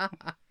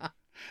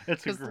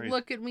 It's a Because great,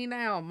 look at me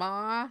now,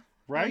 Ma. I'm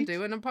right?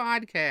 doing a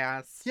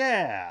podcast.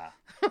 Yeah.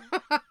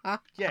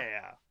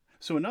 Yeah.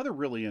 So another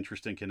really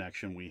interesting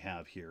connection we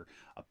have here,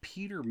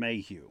 Peter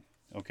Mayhew.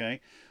 Okay,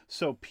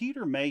 so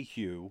Peter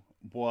Mayhew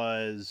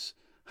was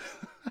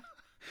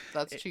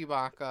That's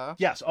Chewbacca.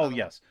 yes, By oh the way.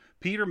 yes,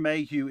 Peter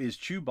Mayhew is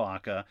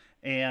Chewbacca,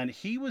 and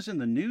he was in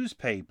the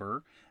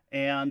newspaper,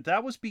 and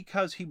that was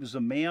because he was a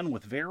man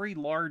with very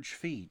large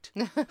feet.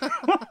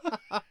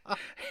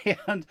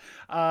 And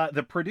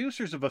the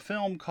producers of a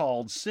film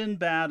called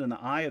Sinbad and the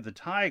Eye of the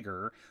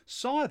Tiger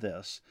saw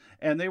this,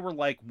 and they were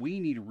like, "We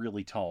need a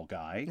really tall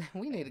guy."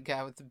 We need a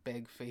guy with the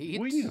big feet.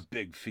 We need a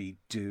big feet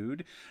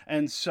dude.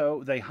 And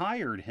so they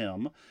hired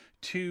him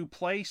to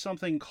play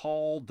something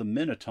called the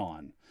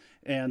Minotaur.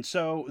 And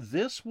so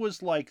this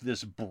was like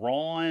this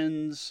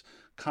bronze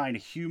kind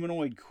of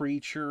humanoid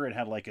creature. It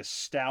had like a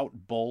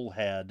stout bull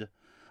head.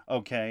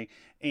 Okay.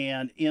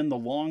 And in the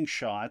long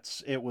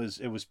shots, it was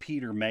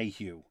Peter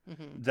Mayhew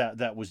Hmm.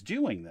 that was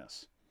doing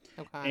this.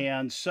 Okay.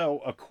 And so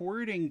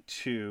according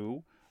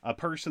to a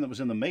person that was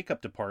in the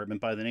makeup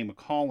department by the name of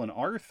Colin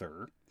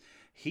Arthur,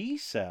 he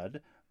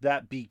said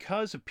that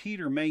because of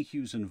Peter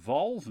Mayhew's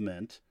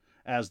involvement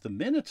as the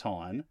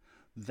Minotaur,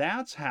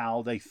 that's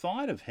how they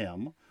thought of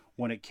him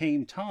when it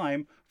came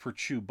time for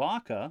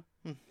Chewbacca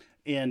Hmm.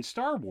 in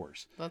Star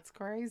Wars. That's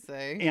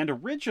crazy. And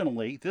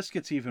originally, this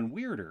gets even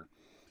weirder.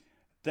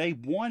 They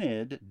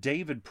wanted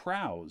David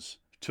Prowse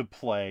to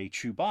play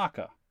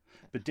Chewbacca,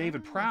 but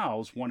David Ah.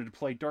 Prowse wanted to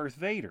play Darth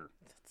Vader.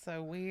 That's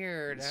so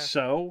weird.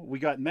 So we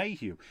got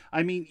Mayhew.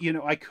 I mean,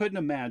 I couldn't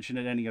imagine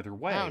it any other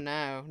way. Oh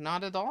no,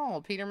 not at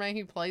all. Peter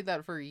Mayhew played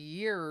that for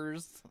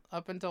years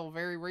up until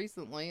very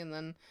recently, and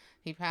then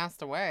he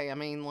passed away. I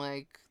mean,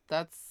 like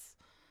that's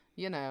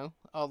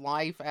a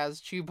life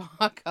as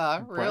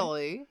Chewbacca,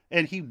 really.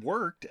 And he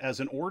worked as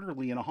an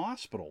orderly in a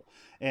hospital,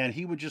 and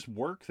he would just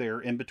work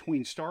there in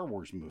between Star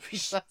Wars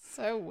movies. That's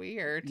so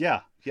weird.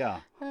 Yeah,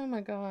 yeah, Oh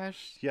my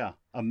gosh, yeah.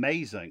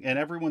 Amazing. And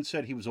everyone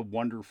said he was a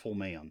wonderful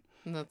man.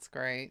 that's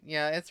great.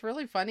 Yeah, it's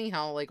really funny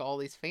how like all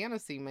these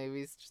fantasy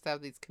movies just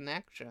have these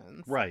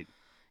connections. Right.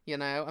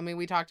 I mean,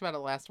 we talked about it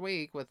last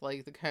week with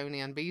like the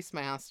Conan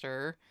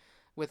Beastmaster,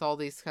 with all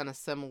these kind of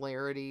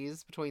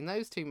similarities between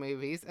those two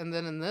movies. And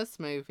then in this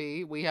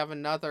movie, we have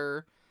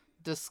another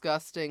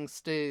disgusting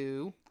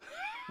stew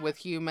with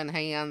human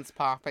hands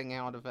popping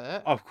out of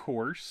it. Of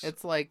course.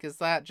 It's like, is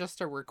that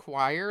just a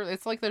require?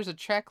 It's like there's a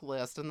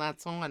checklist and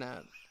that's on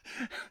it.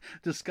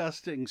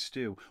 Disgusting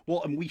stew.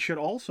 Well, and we should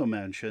also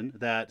mention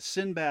that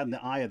Sinbad and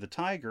the Eye of the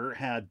Tiger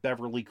had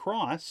Beverly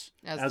Cross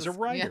as a Yeah,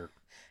 writer.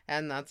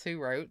 and that's who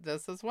wrote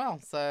this as well.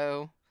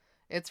 So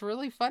it's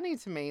really funny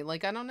to me.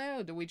 Like, I don't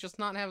know. Do we just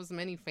not have as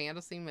many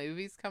fantasy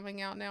movies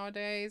coming out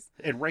nowadays?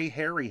 And Ray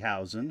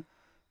Harryhausen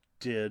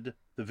did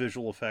the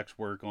visual effects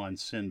work on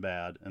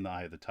Sinbad and the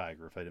Eye of the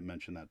Tiger, if I didn't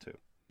mention that too.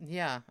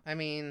 Yeah, I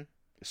mean,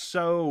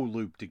 So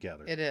looped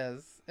together. it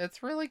is.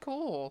 It's really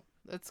cool.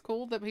 It's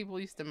cool that people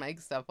used to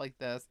make stuff like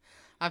this.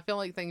 I feel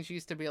like things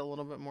used to be a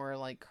little bit more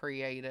like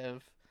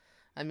creative.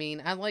 I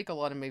mean, I like a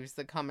lot of movies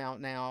that come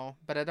out now,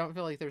 but I don't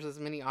feel like there's as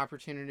many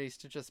opportunities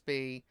to just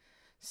be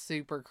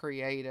super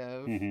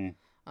creative. Hmm.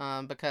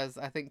 Because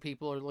I think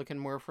people are looking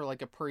more for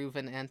like a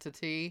proven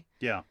entity.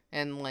 Yeah.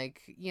 And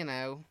like,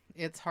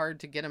 it's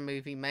hard to get a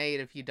movie made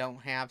if you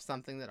don't have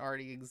something that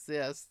already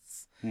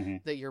exists Hmm.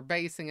 that you're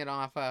basing it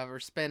off of or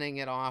spinning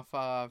it off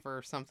of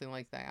or something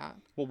like that.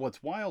 Well,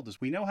 what's wild is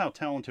we know how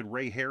talented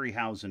Ray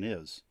Harryhausen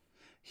is.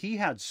 He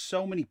had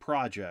so many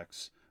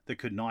projects that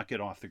could not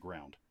get off the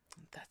ground.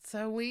 That's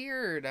so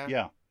weird.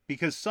 Yeah.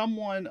 Because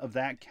someone of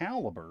that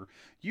caliber,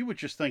 you would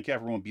just think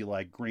everyone would be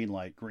like, green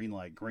light, green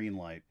light, green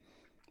light.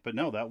 But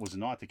no, that was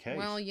not the case.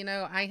 Well,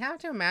 I have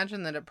to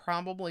imagine that it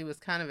probably was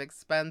kind of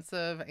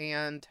expensive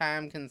and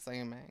time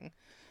consuming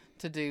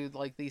to do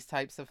like these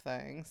types of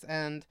things.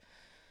 And,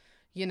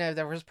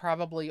 there was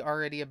probably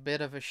already a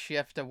bit of a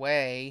shift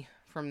away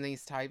from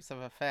these types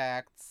of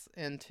effects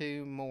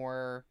into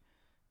more,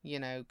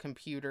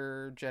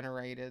 computer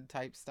generated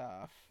type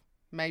stuff.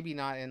 Maybe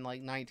not in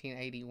like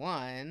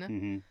 1981,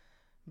 Hmm.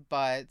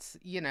 but,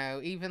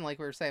 even like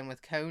we were saying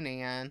with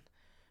Conan,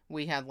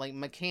 we had like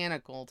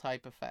mechanical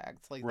type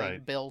effects, like they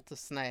Right. built a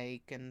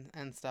snake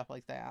and stuff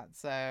like that.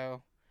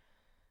 So,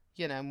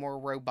 more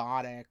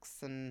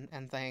robotics and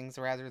things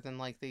rather than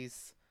like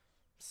these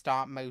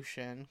stop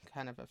motion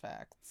kind of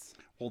effects.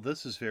 Well,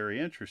 this is very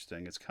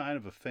interesting. It's kind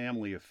of a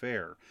family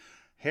affair.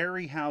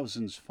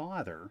 Harryhausen's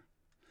father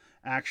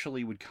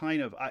actually would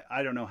kind of,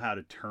 I don't know how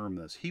to term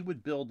this. He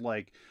would build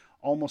like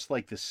almost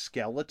like the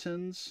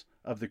skeletons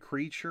of the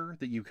creature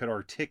that you could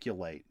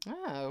articulate.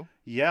 Oh,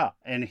 Yeah,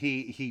 and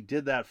he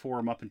did that for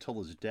him up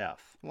until his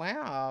death.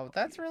 wow.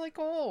 That's really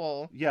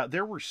cool. Yeah,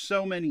 there were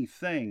so many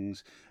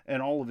things in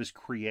all of his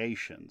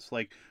creations.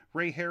 Like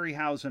Ray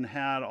Harryhausen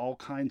had all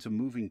kinds of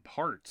moving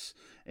parts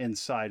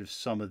inside of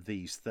some of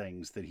these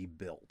things that he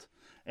built.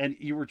 And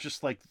you were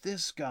just like,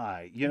 this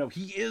guy,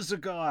 he is a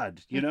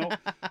god,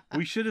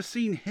 We should have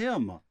seen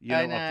him, I up there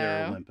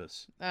at know.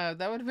 Olympus. Oh,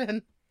 that would have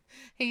been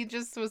he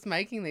just was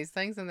making these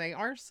things, and they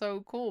are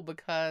so cool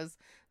because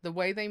the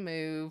way they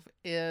move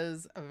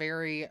is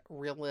very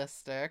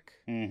realistic.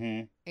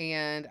 Mm-hmm.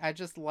 And I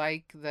just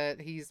like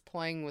that he's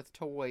playing with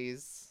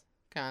toys,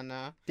 kind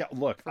of, Yeah,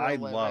 look, for I a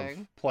love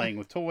living. playing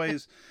with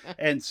toys,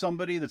 and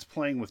somebody that's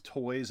playing with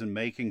toys and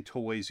making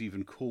toys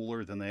even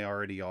cooler than they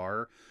already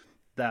are,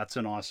 that's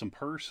an awesome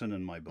person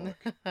in my book.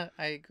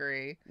 I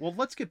agree. Well,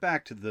 let's get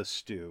back to the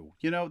stew.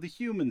 The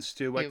human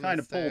stew, I Human kind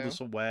of pulled stew. this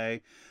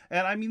away.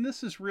 And I mean,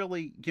 this is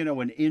really,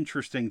 an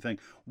interesting thing.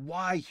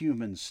 Why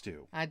human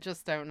stew? I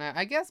just don't know.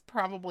 I guess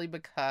probably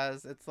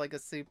because it's like a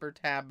super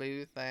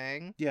taboo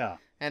thing. Yeah.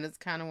 And it's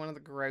kind of one of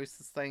the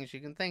grossest things you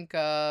can think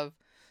of.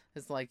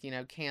 Is like,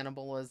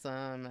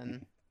 cannibalism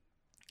and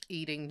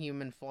eating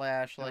human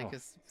flesh, like, Oh.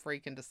 is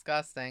freaking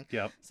disgusting.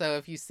 Yep. So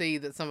if you see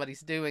that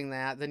somebody's doing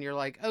that, then you're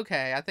like,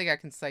 okay, I think I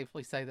can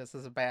safely say this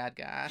is a bad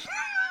guy.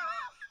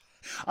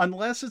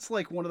 Unless it's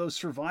like one of those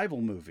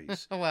survival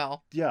movies.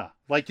 Well, Yeah.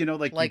 Like,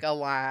 like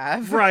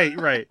Alive. Right,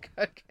 right.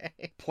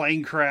 Okay.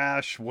 Plane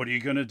crash. What are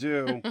you going to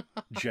do?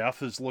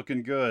 Jeff is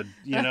looking good,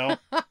 Oh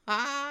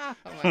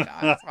my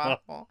God, it's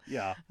awful.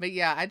 Yeah. But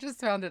yeah, I just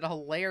found it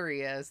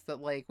hilarious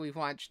that, like, we've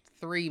watched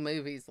 3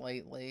 movies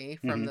lately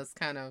from Mhm. this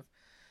kind of,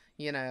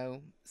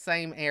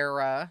 same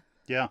era,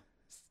 Yeah.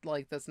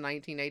 like this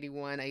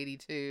 1981,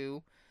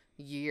 82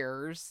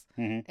 years,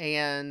 Hmm.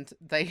 and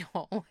they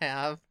all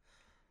have,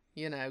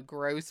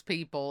 gross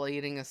people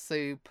eating a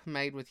soup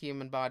made with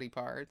human body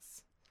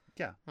parts.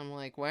 Yeah. I'm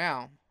like,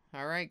 wow,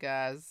 all right,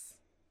 guys.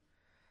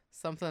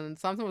 Something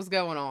was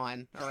going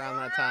on around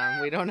that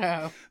time. We don't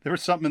know. There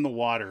was something in the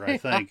water, I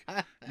think.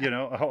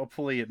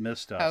 Hopefully it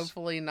missed us.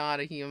 Hopefully not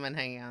a human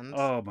hand.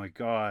 Oh my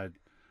God.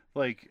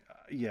 Like,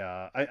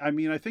 yeah. I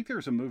mean, I think there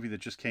was a movie that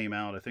just came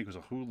out. I think it was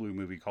a Hulu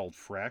movie called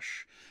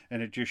Fresh,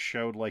 and it just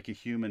showed like a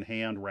human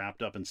hand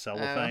wrapped up in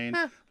cellophane,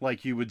 Oh.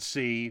 like you would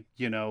see,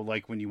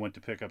 like when you went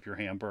to pick up your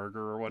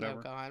hamburger or Oh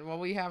whatever. God. Well,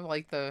 we have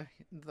like the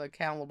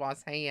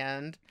Calabas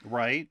hand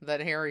Right? that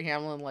Harry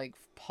Hamlin like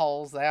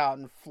pulls out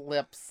and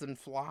flips and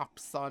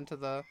flops onto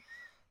the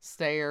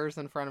stairs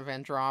in front of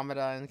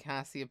Andromeda and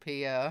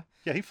Cassiopeia.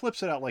 Yeah, he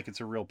flips it out like it's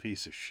a real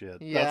piece of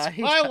shit. Yeah, That's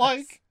he what I does.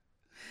 like.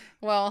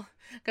 Well,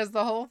 because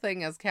the whole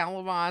thing is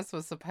Calabas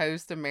was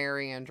supposed to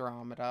marry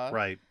Andromeda.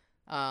 Right,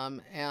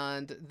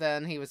 And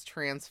then he was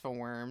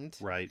transformed.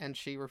 right. And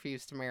she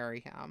refused to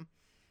marry him.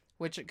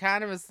 Which it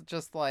kind of is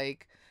just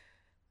like,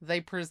 they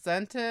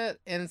present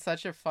it in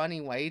such a funny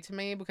way to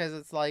me because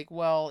it's like,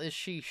 well, is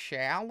she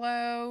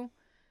shallow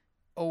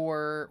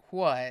or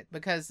what?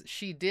 Because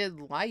she did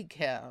like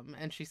him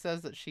and she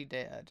says that she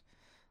did.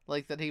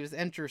 Like that he was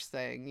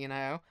interesting,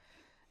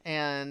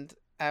 And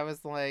I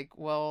was like,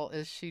 well,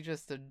 is she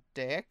just a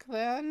dick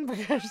then?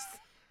 Because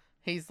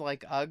he's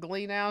like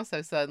ugly now,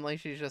 so suddenly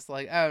she's just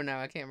like, oh no,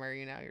 I can't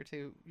marry you now. You're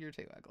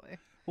too ugly.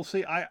 Well,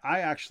 see, I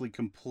actually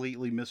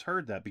completely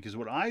misheard that because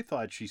what I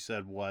thought she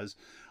said was,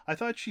 I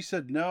thought she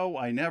said, no,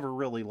 I never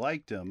really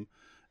liked him.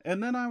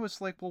 And then I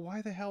was like, well,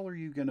 why the hell are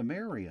you going to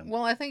marry him?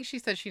 Well, I think she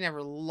said she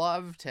never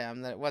loved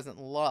him, that it wasn't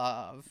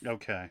love.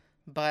 Okay.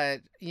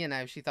 But,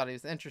 she thought he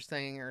was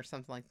interesting or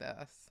something like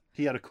this.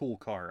 He had a cool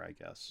car, I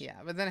guess. Yeah,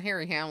 but then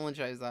Harry Hamlin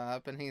shows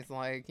up and he's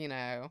like,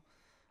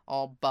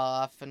 all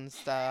buff and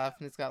stuff.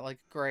 And he's got like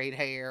great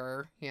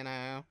hair,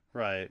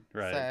 Right,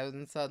 right. So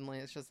then suddenly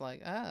it's just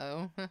like,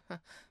 oh,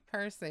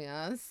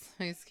 Perseus.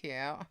 He's cute.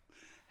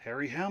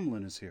 Harry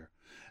Hamlin is here.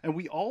 And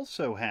we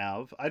also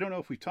have, I don't know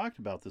if we've talked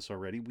about this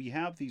already, we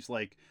have these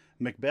like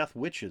Macbeth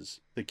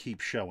witches that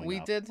keep showing We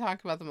up. did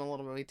talk about them a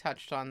little bit. We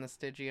touched on the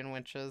Stygian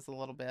witches a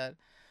little bit.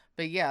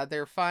 But yeah,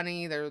 they're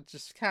funny. They're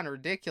just kind of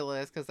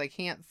ridiculous because they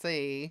can't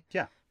see.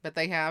 Yeah. But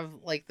they have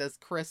like this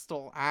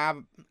crystal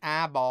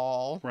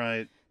eyeball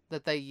Right.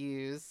 that they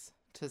use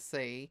to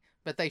see.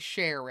 But they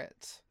share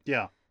it.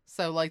 Yeah.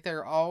 So like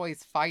they're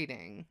always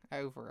fighting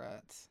over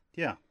it.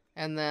 Yeah.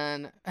 And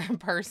then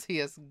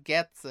Perseus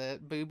gets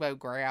it. Bubo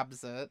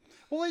grabs it.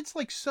 Well, it's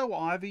like so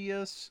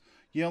obvious.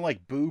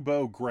 Like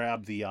Bubo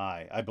grabbed the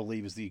eye, I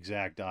believe is the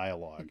exact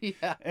dialogue.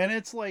 Yeah. And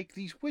it's like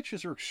these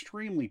witches are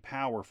extremely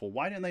powerful.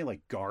 Why didn't they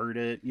like guard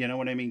it? You know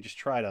what I mean? Just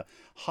try to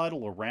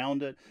huddle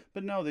around it.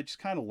 But no, they just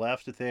kind of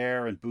left it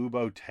there and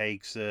Bubo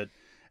takes it.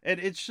 And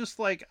it's just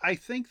like, I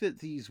think that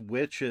these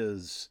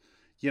witches,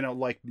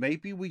 like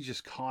maybe we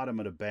just caught them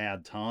at a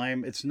bad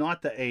time. It's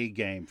not the A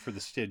game for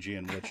the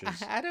Stygian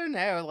witches. I don't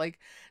know. Like,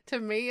 to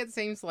me, it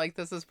seems like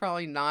this is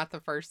probably not the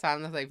first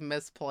time that they've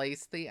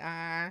misplaced the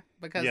eye.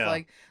 Because, Yeah.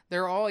 like,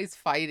 they're always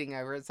fighting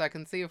over it. So I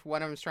can see if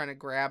one of them's trying to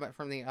grab it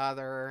from the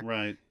other.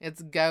 Right.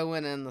 It's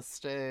going in the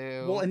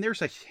stew. Well, and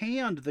there's a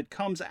hand that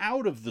comes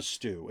out of the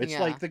stew. It's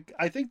Yeah. like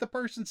I think the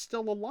person's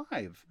still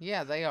alive.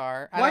 Yeah, they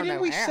are. Why I don't didn't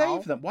know we how.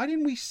 save them? Why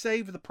didn't we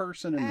save the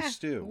person in the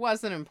stew?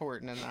 Wasn't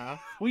important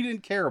enough. We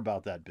didn't care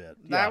about that bit.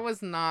 That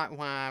was not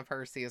why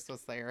Perseus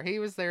was there. He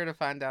was there to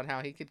find out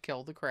how he could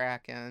kill the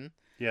Kraken.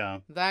 Yeah.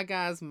 That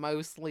guy's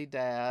mostly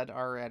dead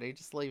already.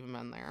 Just leave him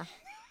in there.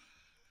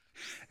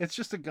 It's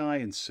just a guy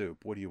in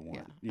soup. What do you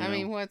want? Yeah. I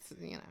mean, what's,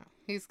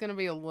 He's gonna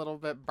be a little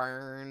bit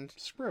burned.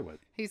 Screw it.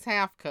 He's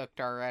half cooked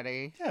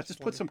already. Yeah, just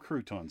put some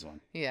croutons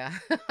on. Yeah.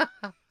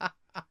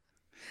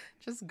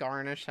 Just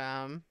garnish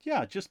him.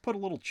 Yeah, just put a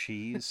little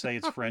cheese. Say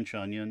it's French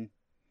onion.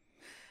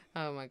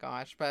 Oh my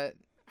gosh. But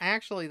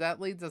actually, that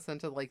leads us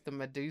into like the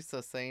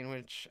Medusa scene,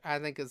 which I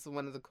think is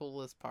one of the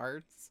coolest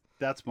parts.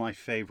 That's my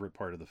favorite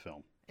part of the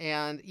film.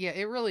 And yeah,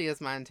 it really is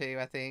mine too,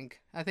 I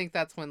think. I think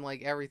that's when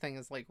like everything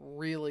is like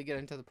really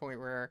getting to the point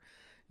where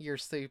you're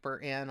super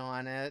in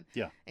on it.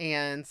 Yeah.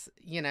 And,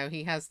 you know,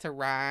 he has to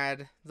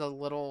ride the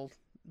little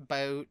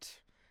boat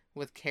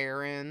with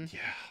Karen Yeah.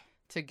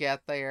 to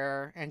get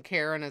there. And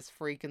Karen is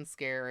freaking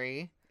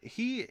scary.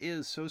 He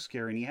is so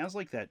scary, and he has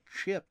like that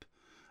chip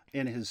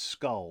in his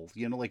skull,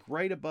 you know, like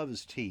right above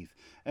his teeth.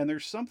 And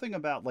there's something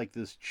about like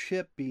this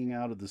chip being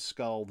out of the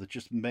skull that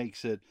just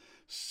makes it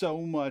so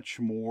much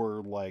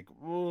more like,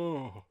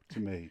 oh, to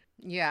me.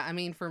 Yeah, I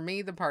mean, for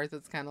me, the part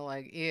that's kind of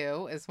like,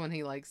 ew, is when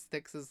he like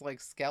sticks his like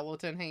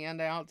skeleton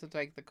hand out to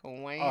take the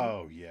coin.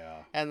 Oh, yeah.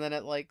 And then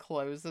it like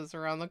closes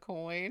around the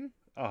coin.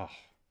 Oh,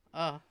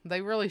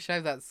 They really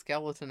showed that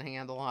skeleton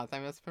hand a lot. They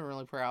must have been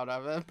really proud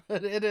of it,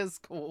 but it is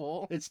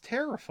cool. it's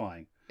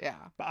terrifying. Yeah.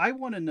 But I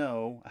want to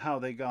know how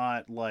they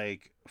got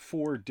like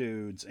 4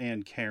 dudes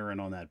and Karen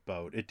on that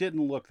boat. It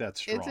didn't look that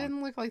strong. It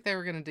didn't look like they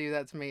were going to do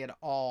that to me at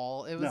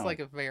all. It was No. like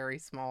a very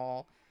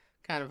small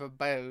kind of a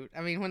boat. I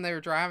mean, when they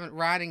were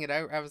riding it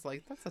out, I was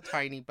like, that's a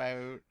tiny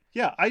boat.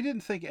 Yeah, I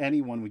didn't think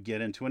anyone would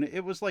get into it.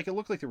 It was like, it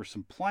looked like there were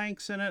some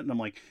planks in it. And I'm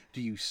like, do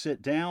you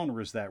sit down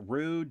or is that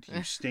rude? Do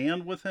you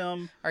stand with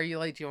him? Are you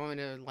like, do you want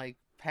me to like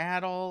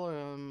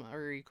paddle?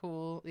 Are you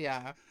cool?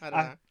 Yeah, I don't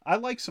know. I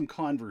like some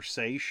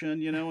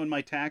conversation, you know, in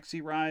my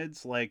taxi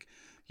rides. Like,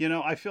 you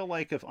know, I feel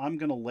like if I'm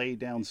going to lay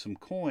down some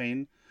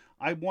coin,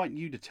 I want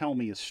you to tell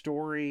me a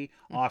story,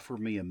 offer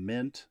me a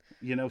mint,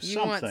 you know, You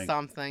something. want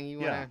something.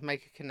 You Yeah. want to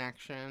make a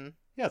connection.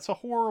 Yeah, it's a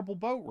horrible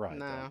boat ride.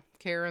 No, though.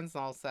 Karen's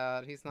all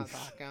sad. He's not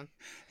talking.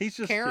 He's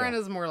just Karen yeah.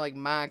 is more like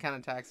my kind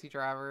of taxi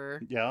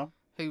driver Yeah.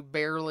 who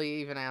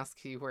barely even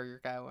asks you where you're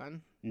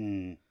going.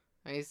 Mm.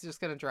 And he's just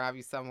going to drive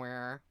you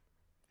somewhere.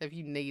 If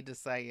you need to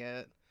say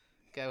it,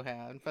 go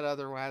ahead. But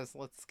otherwise,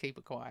 let's keep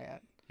it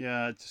quiet.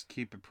 Yeah, just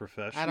keep it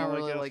professional. I don't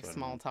really guess. like I don't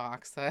small know.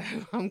 talk, so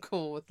I'm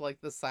cool with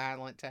like the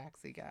silent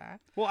taxi guy.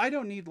 Well, I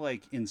don't need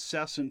like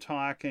incessant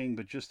talking,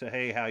 but just a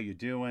hey, how you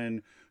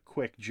doing?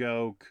 Quick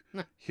joke.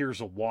 Here's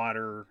a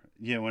water.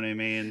 You know what I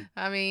mean?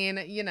 I mean,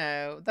 you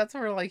know, that's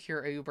more like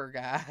your Uber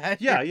guy.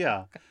 Yeah,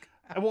 yeah.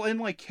 Well, and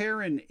like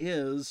Karen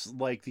is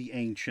like the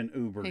ancient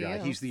Uber He guy.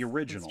 is. He's the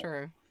original. That's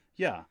true.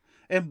 Yeah.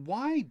 And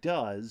why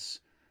does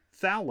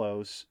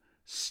Thalos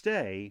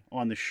stay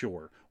on the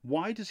shore?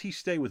 Why does he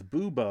stay with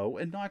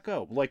Bubo and not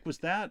go? Like, was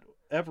that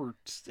ever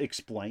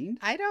explained?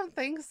 I don't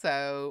think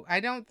so. I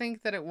don't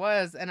think that it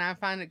was, and I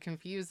find it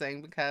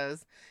confusing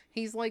because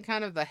he's like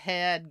kind of the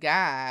head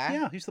guy.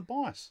 Yeah, he's the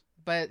boss.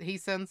 But he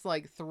sends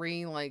like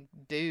 3 like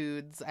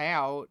dudes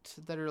out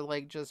that are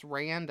like just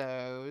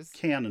randos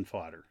Cannon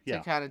fodder. to Yeah.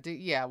 kind of do.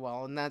 Yeah,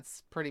 well, and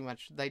that's pretty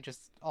much they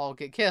just all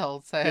get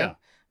killed. So Yeah.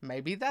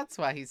 maybe that's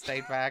why he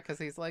stayed back because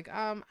he's like,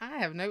 I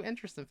have no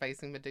interest in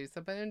facing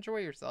Medusa, but enjoy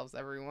yourselves,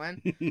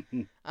 everyone.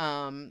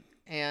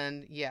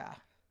 And yeah,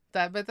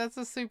 but that's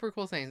a super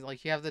cool thing.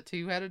 Like you have the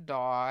 2-headed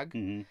dog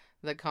Mhm.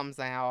 that comes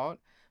out,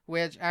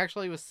 which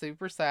actually was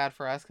super sad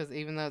for us because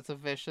even though it's a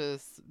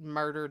vicious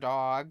murder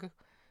dog,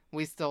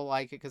 we still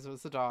like it because it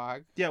was a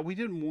dog. Yeah, we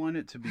didn't want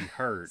it to be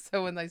hurt.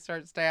 So when they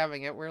start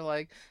stabbing it, we're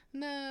like,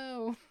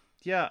 no.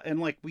 Yeah, and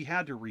like we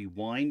had to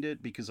rewind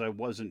it because I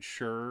wasn't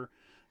sure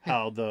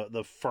how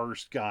the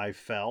first guy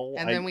fell.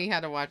 And then we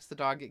had to watch the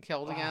dog get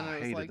killed again. Oh, I And it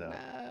was hated like,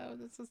 that. no,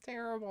 this is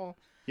terrible.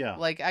 Yeah.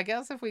 Like, I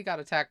guess if we got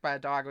attacked by a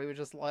dog, we would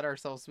just let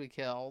ourselves be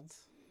killed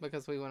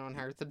because we went on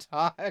hurt the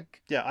dog.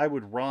 Yeah, I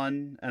would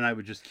run and I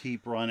would just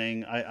keep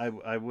running.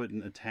 I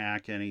wouldn't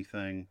attack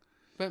anything.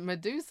 But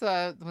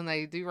Medusa, when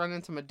they do run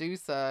into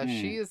Medusa,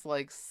 she is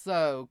like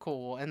so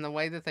cool. And the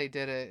way that they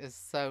did it is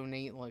so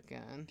neat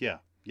looking. Yeah,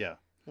 yeah.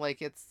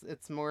 Like it's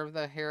more of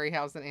the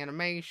Harryhausen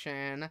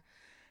animation.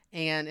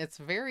 And it's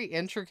very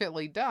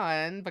intricately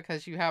done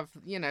because you have,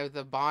 you know,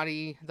 the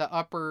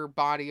upper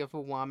body of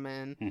a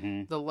woman.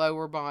 Hmm. The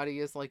lower body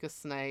is like a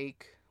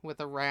snake with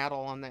a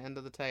rattle on the end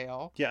of the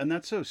tail. Yeah, and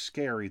that's so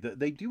scary. That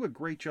they do a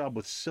great job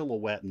with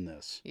silhouette in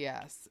this.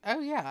 Yes. Oh,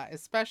 yeah.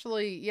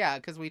 Especially, yeah,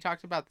 because we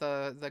talked about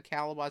the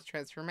Calaboz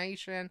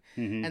transformation.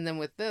 Hmm. And then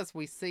with this,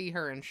 we see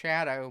her in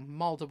shadow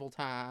multiple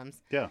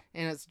times. Yeah.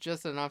 And it's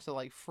just enough to,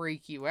 like,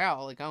 freak you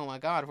out. Like, oh, my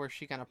God, where's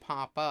she going to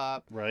pop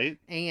up? Right?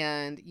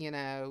 And, you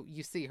know,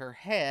 you see her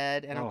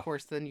head. And, Oh. of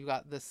course, then you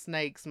got the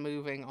snakes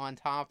moving on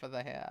top of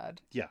the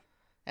head. Yeah.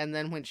 And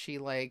then when she,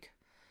 like,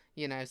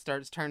 you know,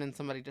 starts turning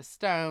somebody to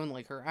stone,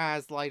 like, her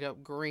eyes light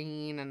up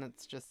green. And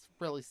it's just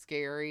really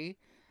scary.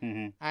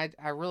 Hmm. I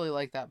really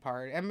like that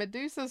part. And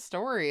Medusa's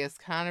story is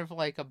kind of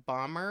like a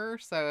bummer.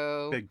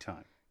 So Big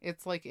time.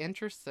 it's like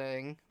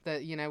interesting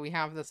that, you know, we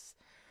have this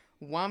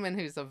woman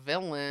who's a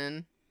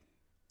villain,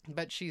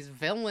 but she's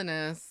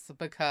villainous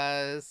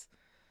because,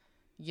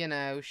 you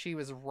know, she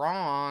was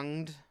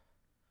wronged.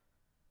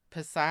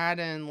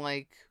 Poseidon,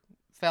 like,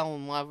 fell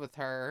in love with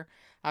her.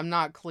 I'm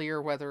not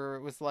clear whether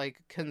it was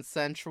like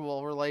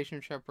consensual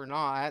relationship or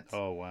not.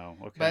 Oh wow.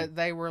 Okay. But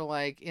they were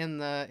like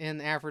in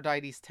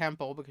Aphrodite's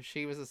temple because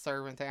she was a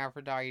servant to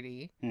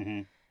Aphrodite.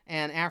 Mm-hmm.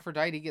 And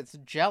Aphrodite gets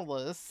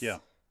jealous Yeah.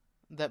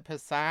 that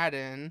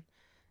Poseidon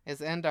is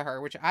into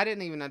her, which I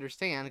didn't even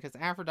understand because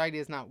Aphrodite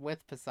is not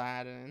with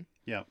Poseidon.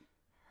 Yeah.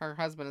 Her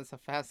husband is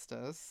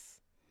Hephaestus.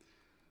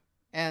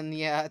 And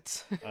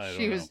yet I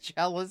she don't was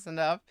jealous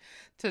enough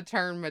to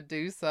turn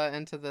Medusa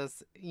into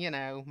this,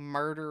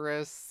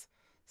 murderous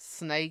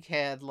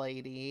snakehead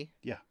lady.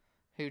 Yeah.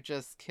 Who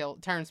just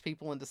turns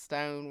people into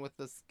stone with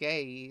this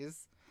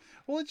gaze.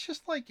 Well, it's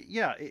just like,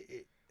 yeah,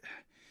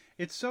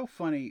 it's so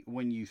funny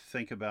when you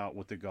think about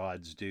what the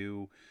gods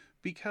do,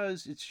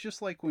 because it's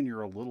just like when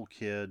you're a little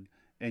kid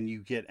and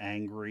you get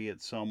angry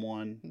at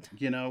someone,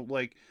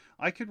 like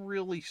I could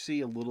really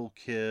see a little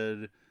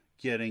kid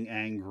getting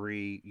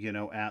angry,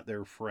 at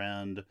their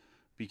friend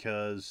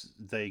because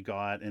they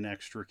got an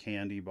extra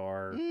candy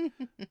bar.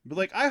 But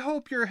like, I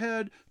hope your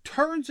head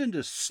turns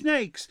into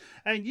snakes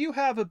and you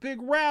have a big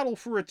rattle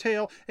for a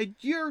tail and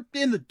you're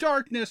in the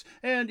darkness,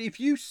 and if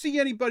you see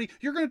anybody,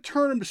 you're going to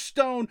turn them to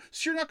stone,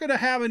 so you're not going to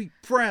have any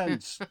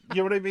friends. You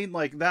know what I mean?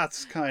 Like,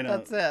 that's kind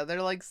of... That's it.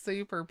 They're like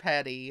super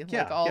petty.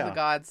 Yeah, like all yeah. the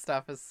god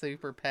stuff is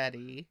super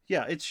petty.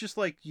 Yeah, it's just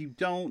like you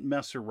don't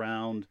mess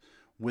around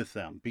with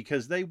them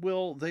because they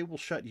will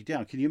shut you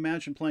down. Can you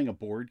imagine playing a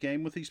board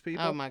game with these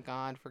people? Oh my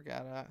god,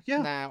 forget it.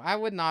 Yeah. No, I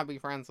would not be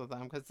friends with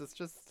them because it's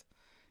just,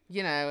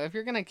 if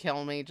you're gonna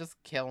kill me, just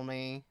kill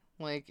me.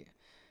 Like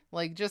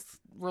just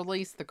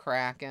release the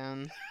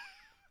Kraken,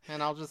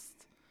 and I'll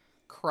just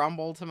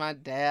crumble to my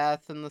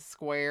death in the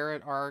square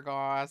at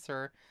Argos,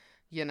 or,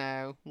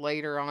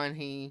 later on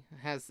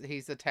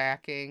he's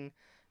attacking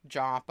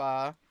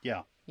Joppa.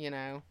 Yeah.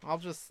 I'll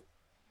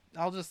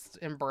just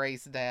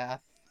embrace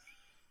death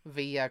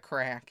via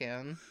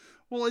Kraken.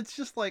 Well, it's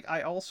just like,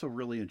 I also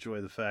really enjoy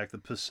the fact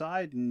that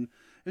Poseidon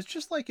is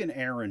just like an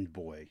errand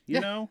boy, you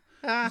know?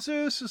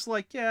 Zeus is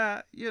like,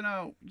 yeah,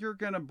 you're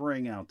going to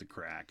bring out the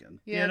Kraken.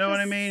 Yeah, you know what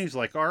I mean? He's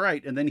like, all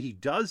right. And then he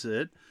does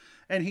it,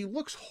 and he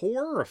looks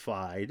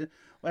horrified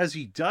as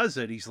he does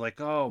it. He's like,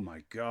 oh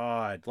my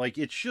God. Like,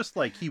 it's just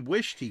like he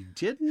wished he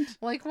didn't.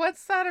 Like,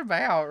 what's that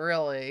about,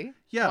 really?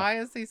 Yeah. Why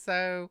is he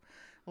so...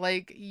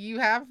 Like, you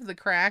have the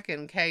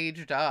Kraken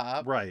caged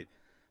up. Right.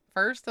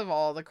 First of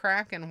all, the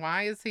Kraken,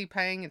 why is he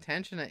paying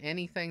attention to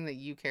anything that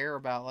you care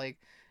about? Like,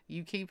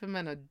 you keep him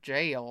in a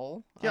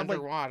jail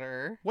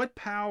underwater. Like, what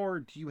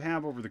power do you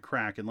have over the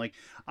Kraken? Like,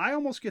 I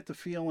almost get the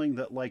feeling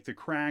that, like, the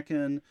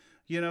Kraken,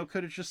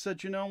 could have just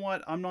said, you know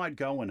what? I'm not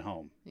going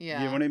home. Yeah.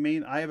 You know what I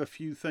mean? I have a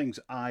few things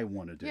I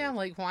want to do. Yeah,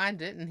 like, why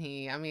didn't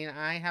he? I mean,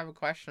 I have a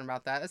question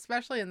about that,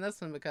 especially in this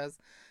one, because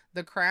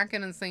the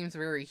Kraken seems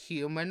very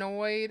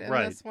humanoid in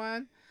this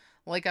one.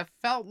 Like, I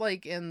felt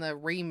like in the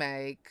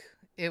remake,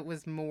 it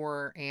was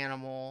more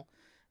animal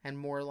and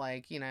more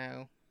like,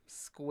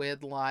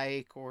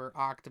 squid-like or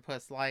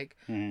octopus-like.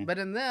 Mm-hmm. But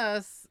in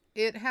this,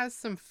 it has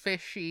some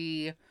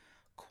fishy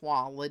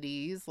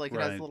qualities. Like, it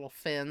has little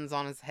fins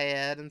on his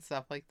head and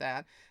stuff like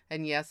that.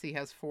 And yes, he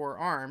has 4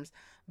 arms,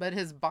 but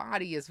his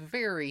body is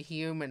very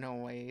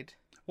humanoid.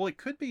 Well, it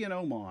could be an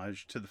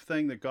homage to the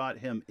thing that got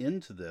him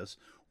into this,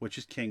 which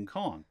is King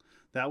Kong.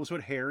 That was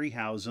what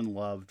Harryhausen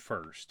loved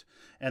first.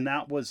 And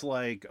that was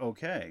like,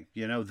 okay,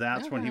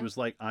 that's when he was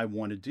like, I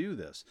want to do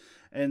this.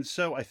 And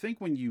so I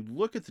think when you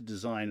look at the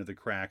design of the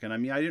Kraken, I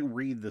mean, I didn't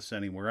read this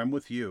anywhere. I'm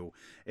with you.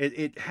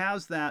 It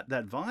has that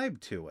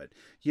vibe to it,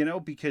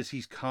 because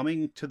he's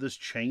coming to this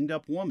chained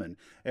up woman.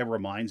 It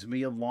reminds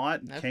me a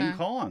lot of King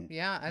Kong.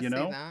 Yeah, I see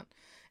that.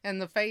 And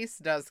the face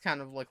does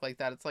kind of look like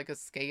that. It's like a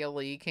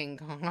scaly King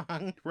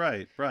Kong.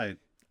 Right.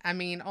 I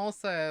mean,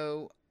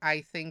 also,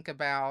 I think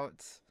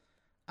about...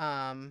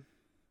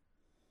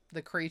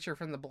 the creature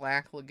from the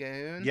Black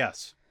Lagoon.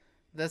 Yes.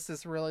 This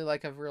is really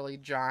like a really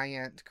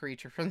giant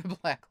creature from the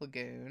Black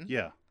Lagoon.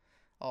 Yeah.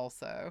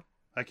 Also.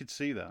 I could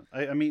see that.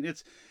 I mean,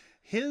 it's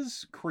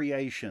his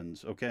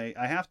creations, okay?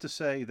 I have to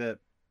say that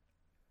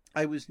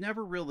I was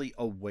never really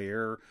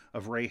aware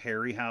of Ray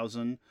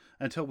Harryhausen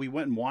until we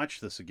went and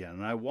watched this again.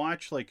 And I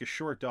watched like a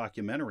short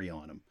documentary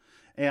on him.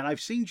 And I've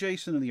seen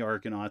Jason and the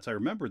Argonauts. I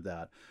remembered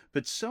that.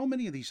 But so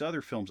many of these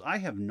other films I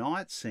have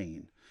not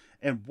seen.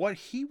 And what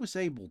he was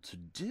able to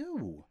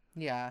do.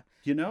 Yeah.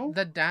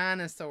 The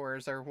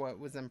dinosaurs are what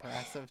was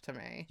impressive to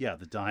me. Yeah,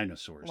 the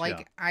dinosaurs.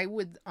 Like, I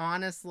would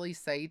honestly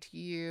say to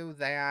you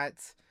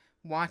that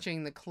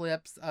watching the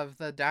clips of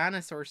the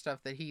dinosaur stuff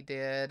that he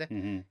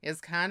did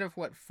is kind of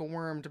what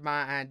formed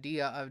my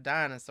idea of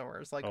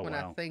dinosaurs. Like,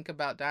 I think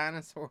about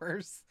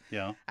dinosaurs,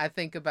 I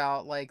think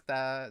about, like,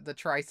 the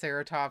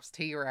Triceratops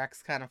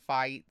T-Rex kind of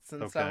fights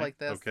and stuff like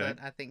this that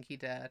I think he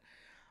did.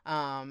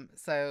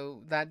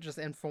 So that just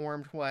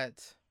informed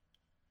what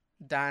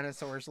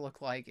dinosaurs look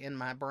like in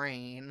my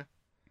brain.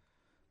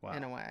 Wow.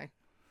 In a way.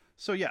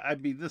 So yeah, I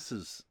mean, this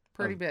is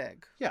pretty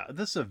big. Yeah,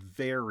 this is a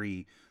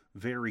very,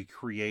 very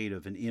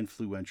creative and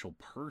influential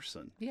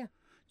person. Yeah.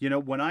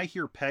 When I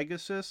hear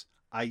Pegasus,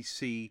 I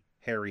see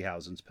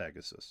Harryhausen's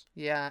Pegasus.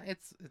 Yeah,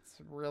 it's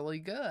really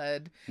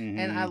good.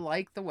 And I Hmm.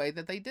 like the way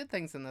that they did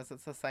things in this.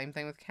 It's the same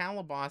thing with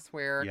Calabas,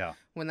 where Yeah.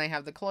 when they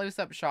have the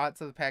close-up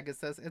shots of the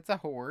Pegasus, it's a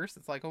horse.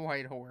 It's like a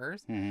white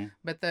horse. Hmm.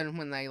 But then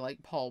when they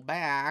like pull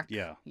back,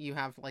 Yeah. you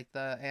have like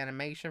the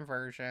animation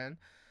version.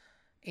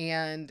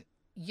 And,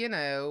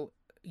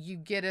 you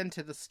get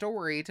into the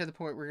story to the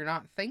point where you're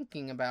not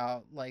thinking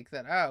about like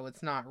that, oh,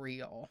 it's not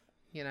real,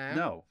 you know?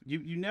 No,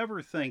 you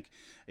never think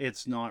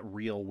it's not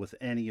real with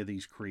any of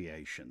these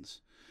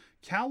creations.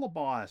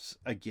 Calabas,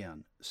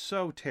 again,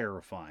 so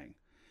terrifying.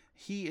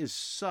 He is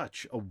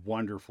such a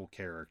wonderful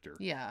character.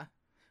 Yeah.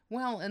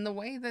 Well, and the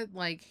way that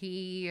like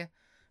we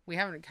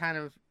haven't kind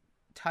of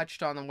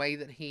touched on the way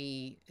that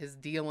he is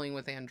dealing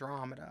with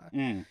Andromeda.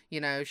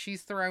 Mm,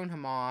 She's thrown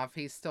him off.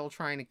 He's still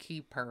trying to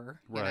keep her,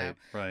 right,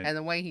 right, And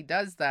the way he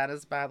does that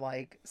is by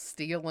like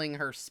stealing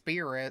her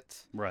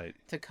spirit right.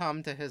 to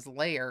come to his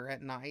lair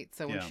at night.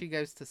 So when Yeah. she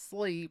goes to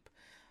sleep,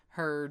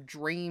 her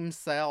dream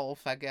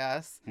self, I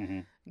guess, Hmm.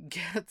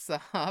 gets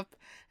up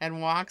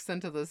and walks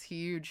into this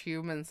huge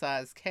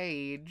human-sized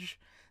cage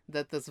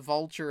that this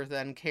vulture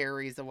then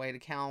carries away to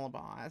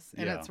Calabas.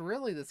 And Yeah. it's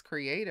really this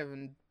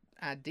creative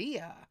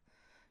idea.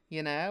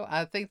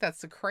 I think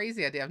that's a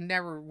crazy idea. I've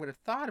never would have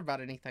thought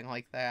about anything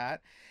like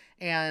that.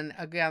 And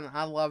again,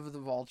 I love the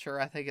vulture.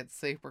 I think it's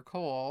super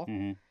cool.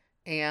 Hmm.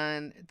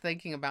 And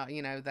thinking about,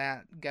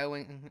 that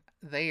going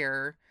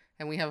there,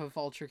 and we have a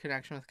vulture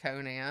connection with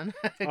Conan.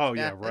 Oh,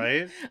 yeah,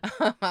 again.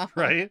 right,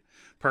 right.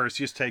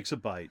 Perseus takes a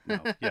bite. No,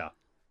 yeah.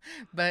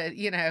 But,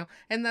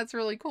 and that's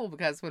really cool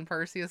because when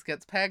Perseus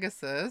gets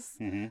Pegasus,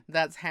 Hmm.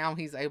 that's how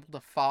he's able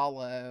to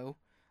follow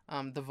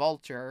the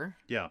vulture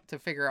Yeah. to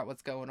figure out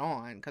what's going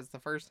on. Because the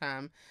first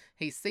time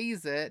he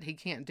sees it, he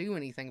can't do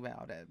anything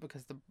about it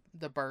because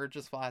the bird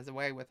just flies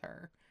away with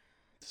her.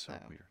 So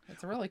weird.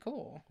 It's really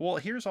cool. Well,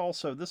 here's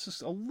also, this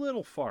is a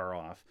little far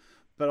off,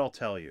 but I'll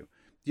tell you.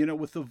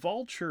 With the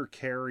vulture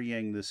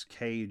carrying this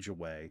cage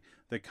away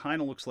that kind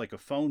of looks like a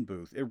phone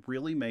booth, it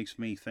really makes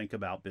me think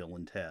about Bill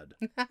and Ted.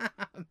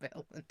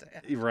 Bill and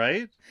Ted.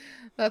 Right?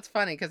 That's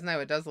funny because no,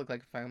 it does look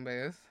like a phone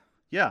booth.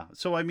 Yeah.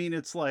 So, I mean,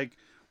 it's like,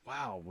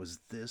 wow, was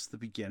this the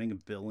beginning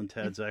of Bill and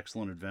Ted's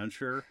Excellent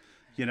Adventure?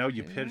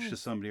 You pitch to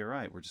somebody, all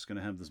right, we're just going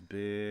to have this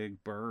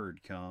big bird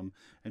come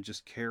and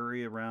just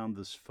carry around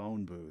this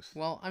phone booth.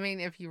 Well, I mean,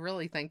 if you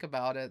really think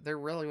about it, there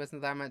really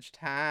wasn't that much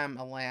time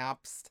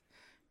elapsed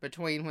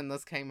between when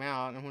this came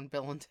out and when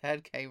Bill and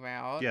Ted came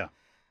out. Yeah.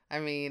 I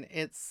mean,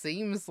 it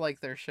seems like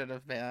there should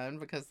have been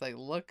because they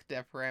look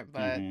different,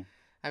 but Mhm.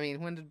 I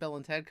mean, when did Bill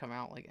and Ted come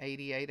out? Like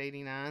 88,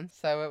 89?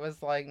 So it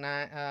was like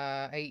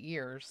 8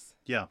 years.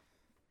 Yeah.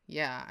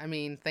 Yeah, I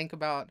mean, think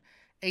about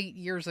 8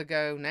 years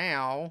ago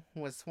now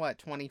was what,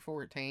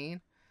 2014?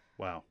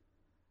 Wow.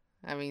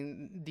 I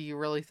mean, do you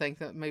really think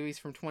that movies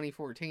from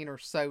 2014 are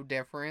so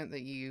different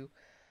that you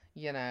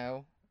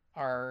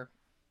are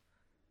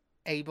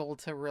able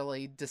to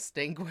really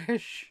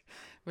distinguish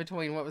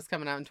between what was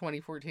coming out in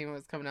 2014 and what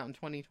was coming out in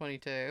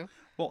 2022?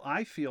 Well,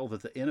 I feel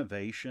that the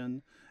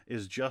innovation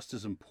is just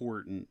as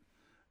important,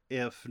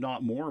 if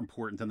not more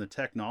important, than the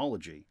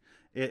technology.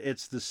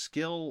 It's the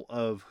skill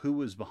of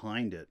who is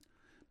behind it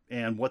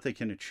and what they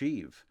can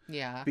achieve.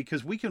 Yeah.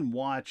 Because we can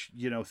watch,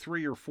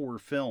 3 or 4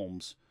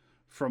 films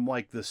from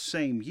like the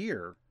same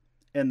year,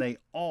 and they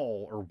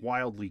all are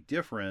wildly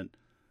different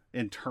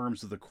in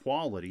terms of the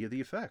quality of the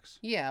effects.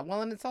 Yeah,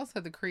 well, and it's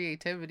also the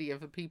creativity of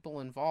the people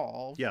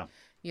involved. Yeah.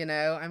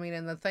 I mean,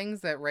 and the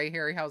things that Ray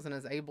Harryhausen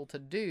is able to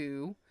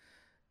do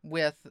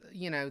with,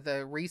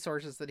 the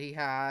resources that he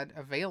had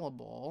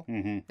available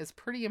Hmm. is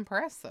pretty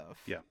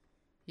impressive. Yeah.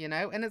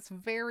 And it's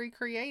very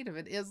creative.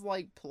 It is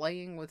like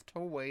playing with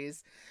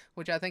toys,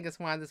 which I think is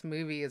why this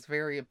movie is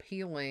very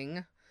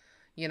appealing,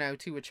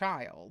 to a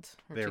child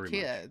or Very to much.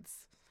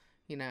 kids.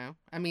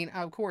 I mean,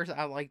 of course,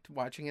 I liked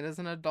watching it as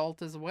an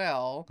adult as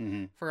well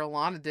Hmm. for a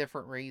lot of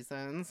different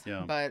reasons.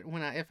 Yeah. But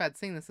if I'd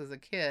seen this as a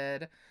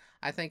kid,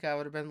 I think I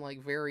would have been like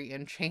very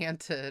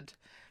enchanted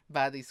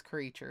by these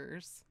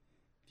creatures.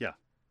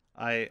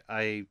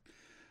 I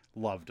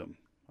loved them.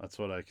 That's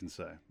what I can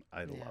say.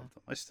 I Yeah. loved them.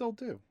 I still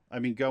do. I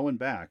mean, going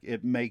back,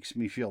 it makes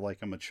me feel like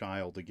I'm a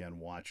child again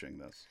watching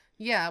this.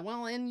 Yeah,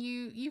 well, and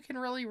you can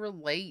really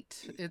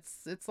relate.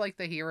 It's like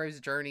the hero's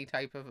journey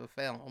type of a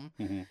film.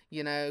 Hmm.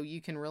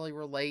 You can really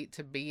relate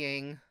to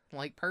being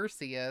like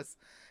Perseus.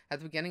 At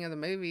the beginning of the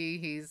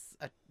movie,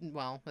 at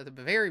the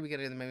very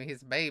beginning of the movie,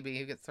 he's a baby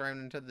who gets thrown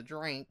into the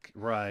drink.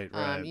 Right,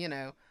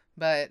 right.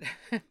 But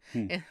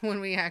Hmm. when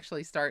we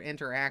actually start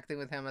interacting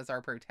with him as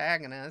our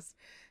protagonist,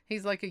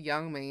 he's like a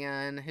young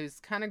man who's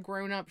kind of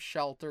grown up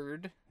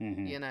sheltered,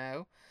 Hmm.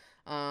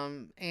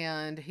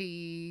 and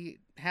he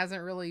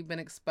hasn't really been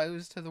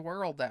exposed to the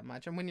world that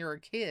much. And when you're a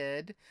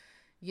kid,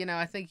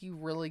 I think you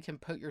really can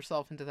put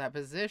yourself into that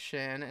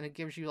position, and it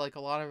gives you like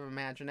a lot of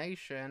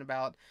imagination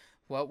about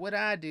what would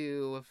I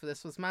do if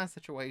this was my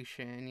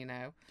situation,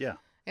 Yeah.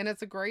 And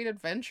it's a great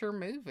adventure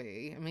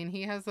movie. I mean,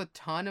 he has a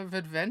ton of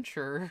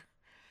adventure,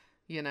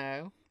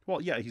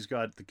 Well, yeah, he's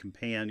got the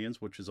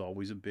companions, which is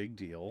always a big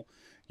deal.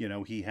 You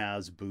know, he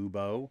has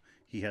Bubo,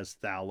 he has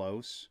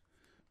Thalos,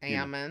 you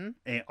know, Ammon.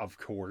 and of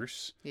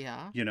course,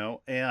 Yeah. you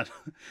know, and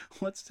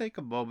let's take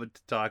a moment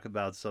to talk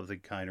about something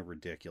kind of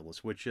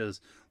ridiculous, which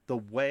is the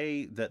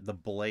way that the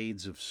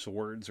blades of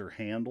swords are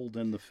handled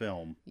in the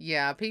film.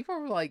 Yeah, people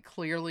were like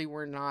clearly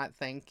were not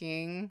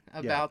thinking Yeah,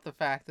 about the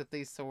fact that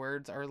these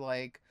swords are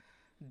like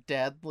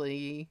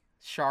deadly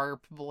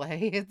sharp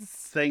blades.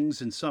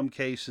 things in some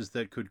cases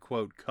that could,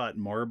 quote, cut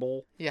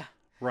marble. Yeah.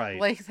 Right.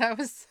 Like that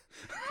was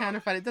kind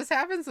of funny. This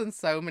happens in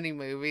so many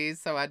movies,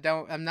 so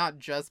I'm not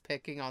just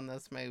picking on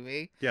this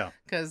movie Yeah.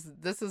 cuz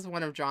this is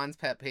one of John's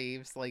pet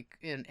peeves. Like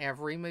in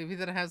every movie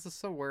that has a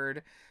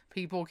sword,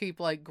 people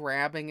keep like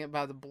grabbing it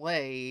by the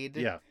blade,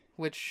 Yeah.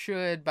 which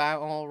should by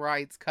all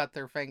rights cut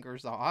their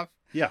fingers off,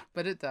 Yeah.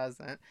 but it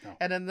doesn't. No.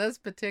 And in this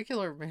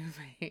particular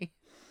movie,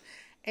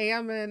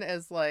 Ammon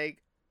is like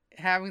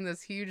having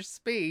this huge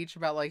speech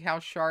about like how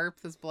sharp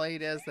this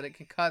blade is that it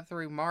can cut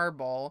through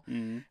marble,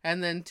 Mm.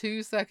 and then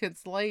 2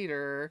 seconds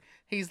later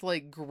he's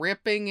like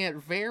gripping it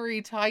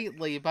very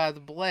tightly by the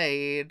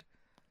blade,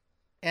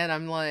 and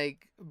I'm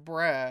like,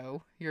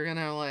 bro, you're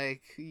gonna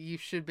like, you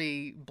should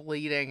be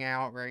bleeding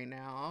out right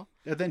now.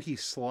 And then he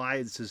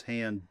slides his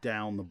hand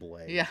down the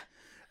blade. Yeah.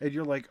 And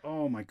you're like,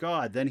 oh my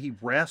God. Then he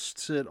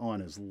rests it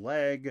on his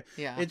leg.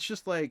 Yeah. It's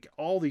just like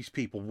all these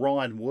people.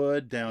 Ron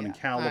Wood down in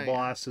Yeah. Oh, yeah.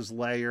 Calabasas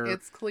lair.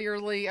 It's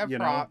clearly a you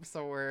know? prop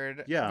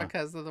sword, Yeah.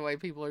 because of the way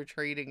people are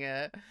treating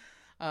it.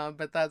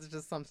 But that's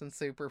just something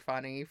super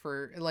funny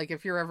for like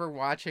if you're ever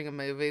watching a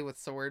movie with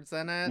swords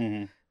in it,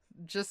 Mhm.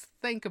 just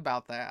think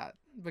about that,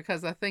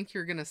 because I think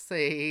you're gonna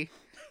see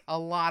a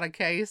lot of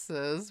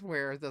cases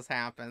where this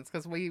happens,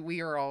 because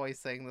we are always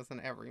seeing this in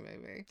every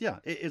movie. Yeah,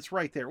 it's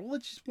right there. Well,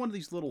 it's just one of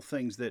these little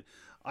things that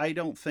I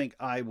don't think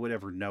I would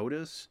ever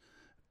notice.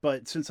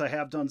 But since I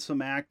have done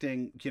some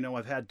acting, you know,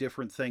 I've had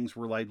different things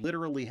where I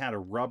literally had a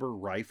rubber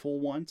rifle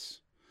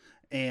once.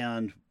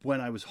 And when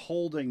I was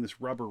holding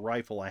this rubber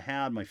rifle, I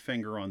had my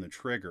finger on the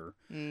trigger.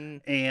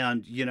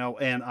 And, you know,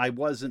 and I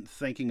wasn't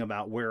thinking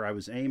about where I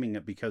was aiming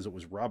it because it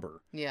was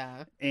rubber.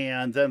 Yeah.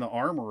 And then the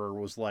armorer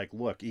was like,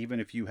 look, even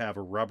if you have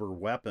a rubber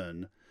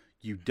weapon,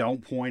 you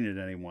don't point it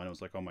at anyone. I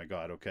was like, oh my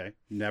God, okay,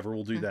 never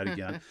will do that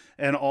again.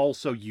 And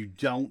also, you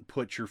don't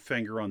put your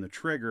finger on the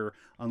trigger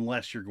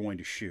unless you're going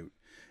to shoot.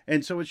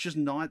 And so it's just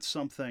not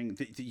something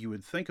that you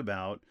would think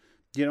about,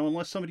 you know,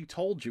 unless somebody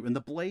told you. And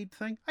the blade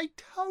thing, I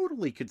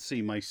totally could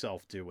see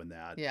myself doing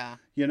that. Yeah.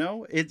 You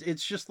know,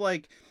 it's just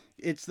like,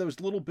 it's those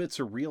little bits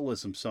of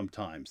realism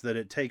sometimes that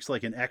it takes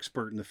like an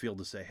expert in the field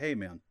to say, hey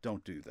man,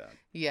 don't do that.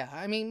 Yeah.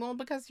 I mean, well,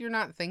 because you're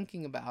not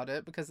thinking about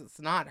it, because it's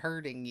not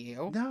hurting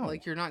you. No.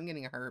 Like you're not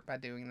getting hurt by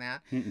doing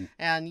that. Mm-mm.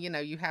 And you know,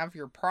 you have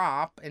your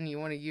prop and you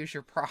want to use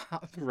your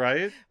prop.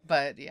 Right?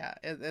 But yeah,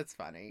 it's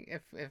funny.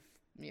 If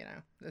you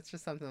know, it's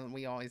just something that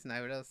we always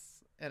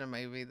notice in a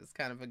movie that's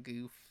kind of a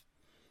goof.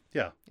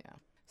 Yeah. Yeah.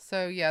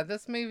 So yeah,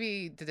 this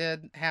movie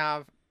did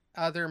have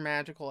other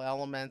magical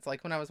elements.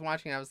 Like when I was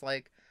watching, I was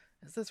like,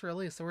 is this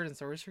really a sword and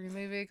sorcery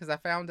movie? Because I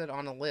found it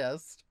on a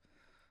list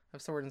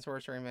of sword and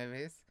sorcery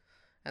movies.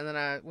 And then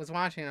I was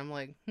watching and I'm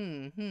like,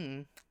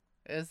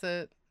 is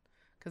it?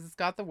 Because it's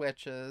got the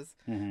witches.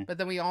 Mm-hmm. But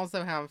then we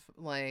also have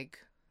like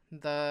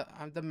the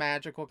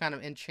magical kind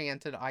of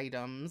enchanted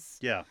items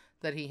Yeah.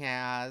 that he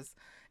has.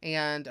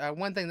 And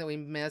one thing that we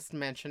missed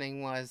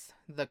mentioning was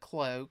the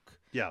cloak.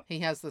 Yeah. He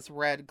has this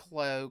red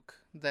cloak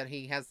that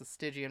he has the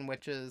Stygian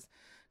witches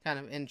kind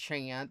of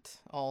enchant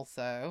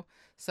also,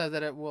 so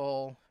that it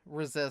will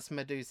resist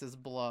Medusa's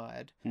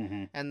blood.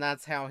 Mm-hmm. And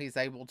that's how he's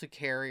able to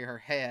carry her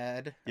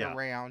head Yeah.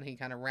 around. He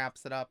kind of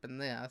wraps it up in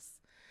this.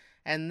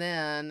 And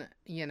then,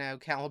 you know,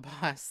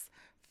 Calabas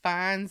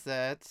finds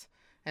it,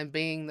 and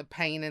being the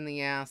pain in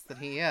the ass that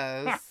he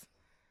is,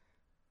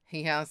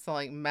 he has to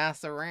like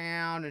mess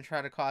around and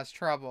try to cause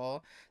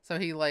trouble. So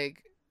he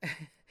like,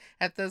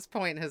 at this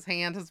point, his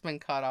hand has been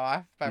cut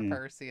off by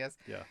Perseus.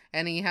 Yeah.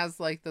 And he has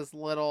like this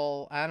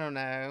little, I don't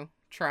know,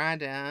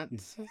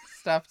 trident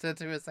stuffed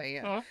into his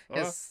hand,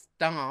 his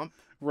stump.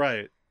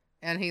 Right.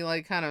 And he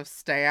like kind of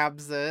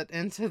stabs it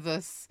into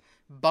this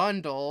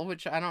bundle,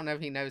 which I don't know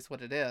if he knows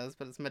what it is,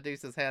 but it's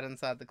Medusa's head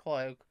inside the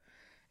cloak.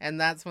 And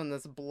that's when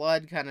this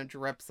blood kind of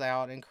drips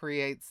out and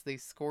creates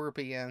these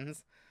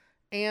scorpions.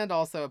 And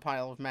also a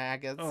pile of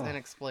maggots,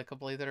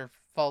 inexplicably, that are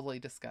fully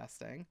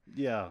disgusting.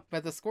 Yeah.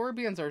 But the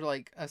scorpions are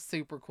like a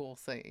super cool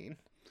scene.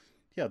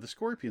 Yeah, the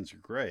scorpions are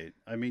great.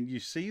 I mean,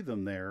 you see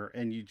them there,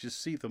 and you just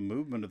see the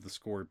movement of the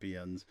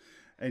scorpions,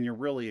 and you're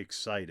really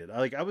excited.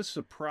 I was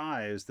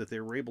surprised that they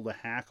were able to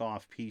hack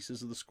off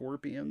pieces of the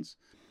scorpions.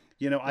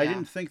 You know, I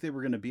didn't think they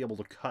were going to be able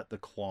to cut the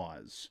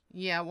claws.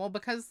 Yeah, well,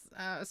 because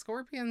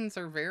scorpions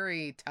are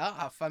very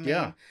tough. I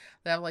mean,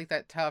 they have like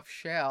that tough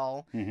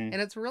shell. Mm-hmm. And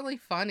it's really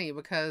funny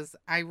because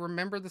I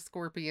remember the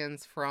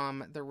scorpions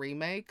from the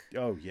remake.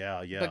 Oh,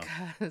 yeah, yeah.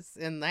 Because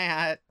in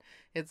that,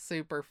 it's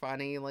super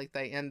funny. Like,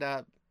 they end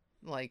up,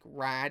 like,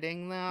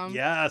 riding them.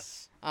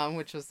 Yes.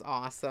 Which is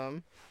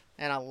awesome.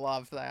 And I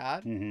love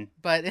that. Mm-hmm.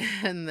 But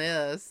in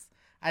this,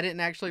 I didn't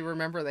actually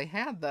remember they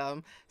had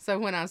them. So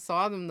when I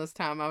saw them this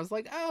time, I was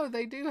like, oh,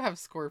 they do have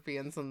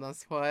scorpions in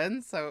this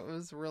one. So it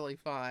was really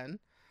fun.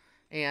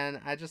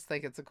 And I just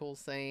think it's a cool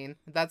scene.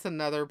 That's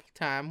another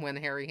time when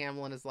Harry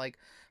Hamlin is like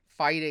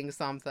fighting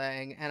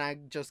something, and I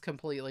just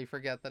completely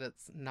forget that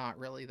it's not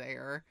really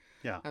there.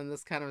 Yeah. And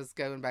this kind of is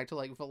going back to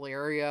like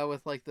Valeria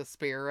with like the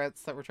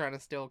spirits that were trying to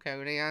steal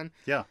Conan.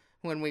 Yeah.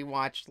 When we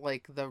watched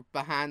like the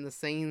behind the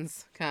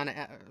scenes kind of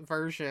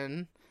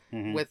version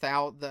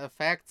without the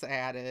effects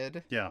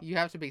added, Yeah. you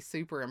have to be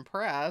super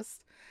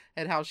impressed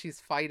at how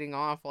she's fighting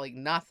off like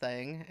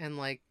nothing, and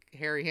like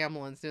Harry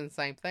Hamlin's doing the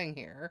same thing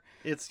here.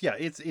 It's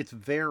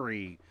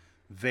very,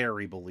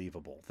 very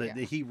believable that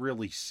he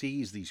really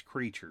sees these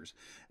creatures.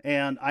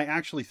 And I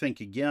actually think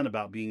again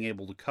about being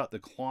able to cut the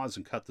claws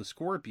and cut the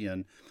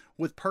scorpion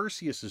with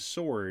Perseus's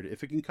sword.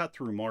 If it can cut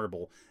through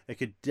marble, it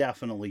could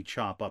definitely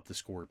chop up the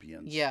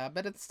scorpions. Yeah,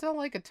 but it's still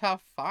like a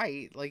tough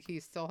fight. Like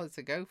he still has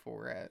to go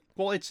for it.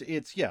 Well, it's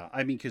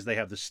I mean, because they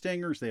have the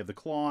stingers, they have the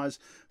claws.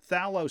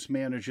 Thalos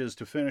manages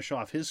to finish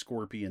off his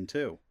scorpion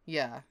too.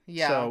 Yeah,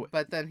 So-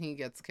 but then he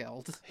gets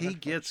killed. He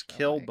gets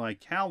killed by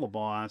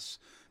Calibos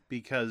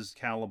because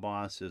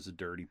Calibos is a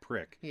dirty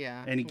prick.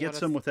 Yeah. And he what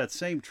gets a- him with that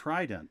same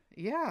trident.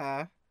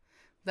 Yeah.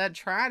 That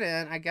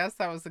trident, I guess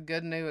that was a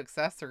good new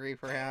accessory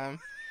for him.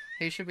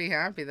 He should be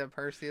happy that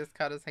Perseus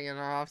cut his hand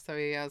off, so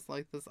he has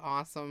like this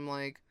awesome,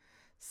 like,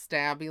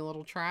 stabby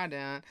little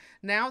trident.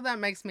 Now that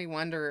makes me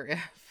wonder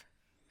if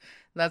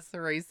that's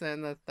the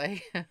reason that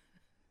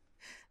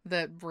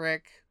that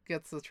Brick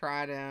gets the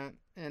trident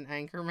in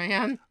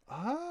Anchorman.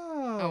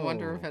 Oh. I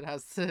wonder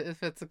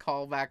if it's a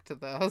callback to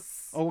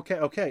this.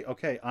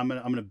 Okay. I'm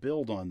gonna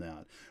build on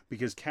that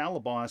because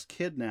Calibos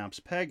kidnaps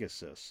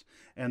Pegasus,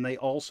 and they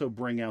also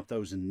bring out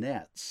those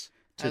nets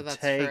to that's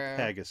take true.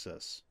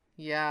 Pegasus.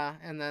 Yeah,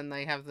 and then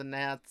they have the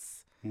nets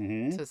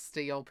Mm-hmm. to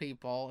steal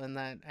people in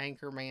that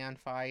Anchorman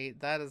fight.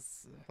 That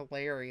is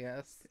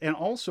hilarious. And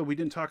also, we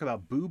didn't talk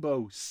about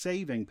Bubo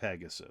saving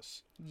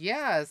Pegasus.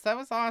 Yes, that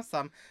was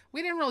awesome.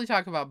 We didn't really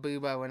talk about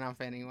Bubo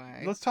enough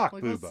anyway. Let's talk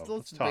Like, Bubo.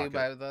 Let's talk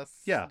Bubo it.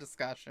 this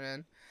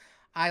discussion.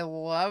 I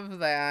love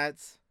that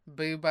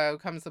Bubo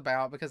comes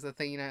about because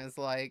Athena is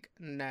like,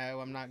 no,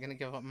 I'm not going to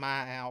give up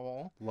my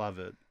owl. Love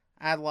it.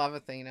 I love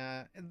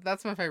Athena.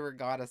 That's my favorite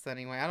goddess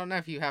anyway. I don't know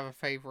if you have a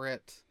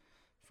favorite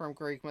from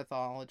Greek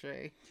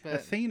mythology. But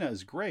Athena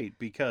is great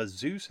because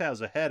Zeus has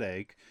a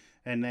headache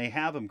and they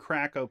have him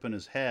crack open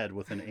his head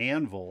with an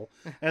anvil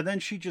and then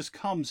she just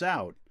comes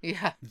out.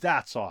 yeah,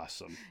 That's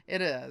awesome.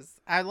 it is.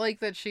 I like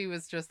that she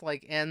was just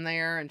like in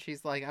there and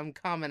she's like, I'm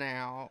coming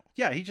out.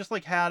 Yeah, he just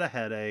like had a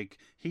headache.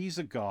 He's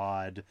a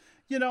god.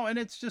 You know, and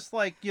it's just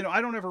like, you know,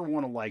 I don't ever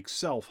want to like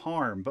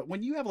self-harm, but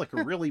when you have like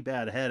a really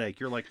bad headache,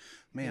 you're like,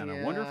 man,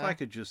 I wonder if Yeah. I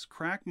could just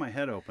crack my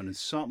head open and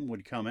something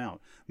would come out.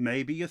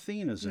 Maybe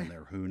Athena's in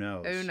there. Who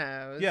knows? Who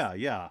knows? Yeah,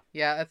 yeah.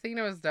 Yeah,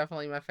 Athena was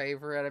definitely my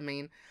favorite. I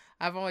mean,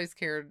 I've always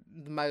cared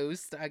the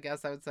most, I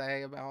guess I would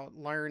say, about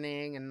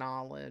learning and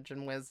knowledge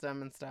and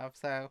wisdom and stuff.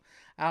 So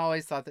I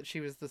always thought that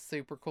she was the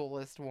super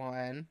coolest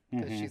one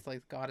because Mhm. she's like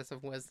the goddess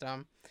of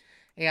wisdom.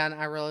 And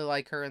I really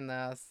like her in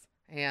this.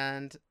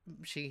 And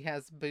she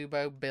has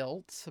Bubo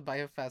built by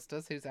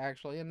Hephaestus, who's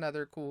actually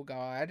another cool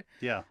god.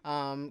 Yeah.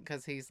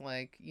 Because he's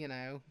like, you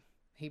know,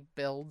 he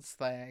builds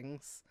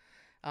things.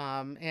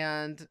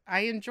 And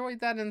I enjoyed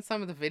that in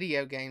some of the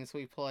video games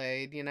we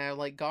played, you know,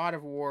 like God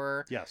of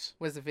War Yes.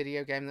 was a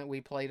video game that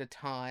we played a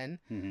ton.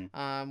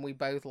 Mm-hmm. We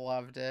both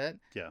loved it.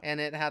 Yeah. And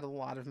it had a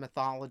lot of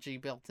mythology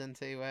built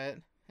into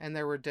it. And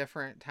there were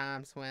different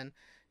times when,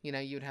 you know,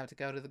 you'd have to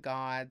go to the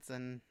gods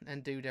and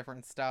do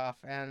different stuff.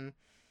 And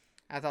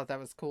I thought that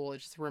was cool. It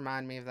just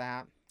reminded me of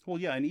that. Well,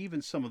 yeah, and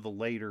even some of the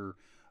later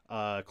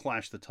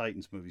Clash of the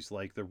Titans movies,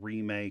 like the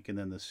remake and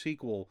then the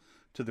sequel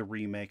to the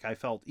remake, I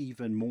felt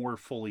even more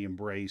fully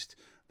embraced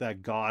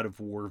that God of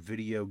War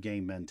video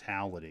game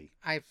mentality.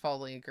 I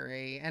fully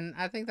agree. And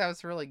I think that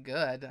was really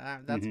good.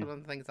 That's Mhm. one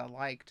of the things I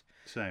liked.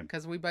 Same.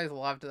 Because we both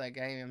loved that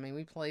game. I mean,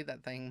 we played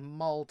that thing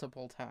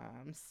multiple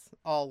times.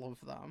 All of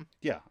them.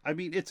 Yeah, I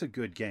mean, it's a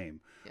good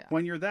game. Yeah.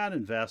 When you're that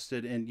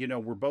invested, and, you know,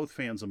 we're both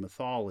fans of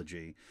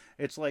mythology,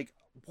 it's like,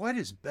 what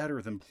is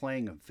better than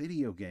playing a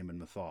video game in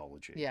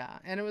mythology? Yeah.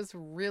 And it was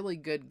really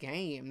good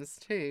games,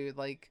 too.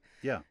 Like,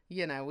 Yeah.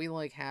 you know, we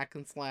like hack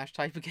and slash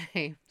type of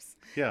games.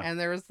 Yeah. And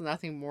there was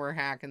nothing more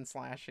hack and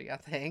slashy, I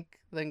think,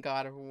 than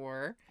God of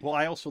War. Well,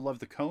 I also love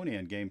the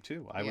Conan game,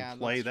 too. I Yeah, would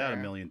play that's that a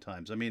true. million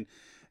times. I mean,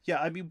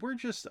 yeah, I mean,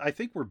 I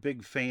think we're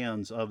big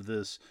fans of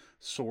this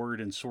sword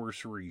and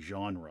sorcery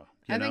genre,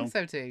 you I know? think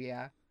so, too,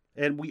 yeah.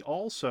 And we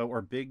also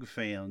are big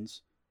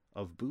fans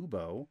of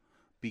Bubo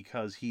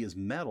because he is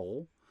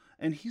metal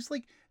and he's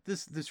like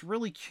this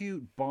really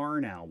cute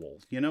barn owl,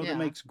 you know, Yeah. that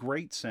makes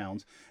great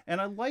sounds. And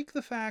I like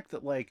the fact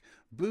that like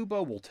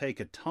Bubo will take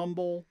a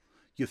tumble.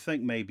 You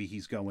think maybe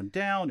he's going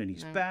down and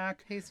he's No.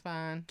 back. He's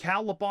fine.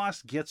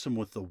 Calibos gets him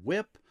with the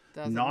whip,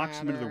 Doesn't knocks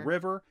him into the matter.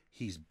 river.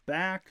 He's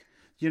back.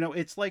 You know,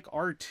 it's like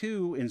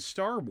R2 in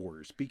Star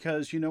Wars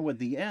because, you know, at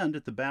the end,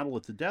 at the battle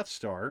at the Death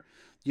Star,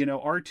 you know,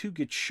 R2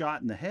 gets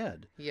shot in the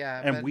head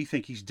Yeah. and but we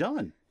think he's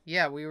done.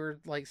 Yeah, we were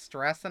like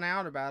stressing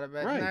out about it,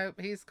 but Right. nope,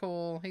 he's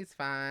cool. He's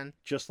fine.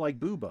 Just like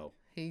Bubo.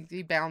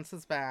 He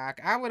bounces back.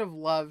 I would have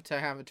loved to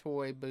have a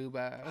toy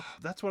Boobo.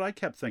 That's what I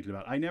kept thinking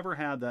about. I never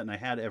had that, and I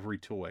had every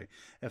toy.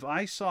 If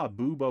I saw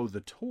Bubo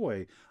the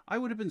toy, I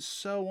would have been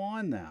so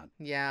on that.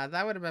 Yeah,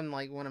 that would have been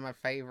like one of my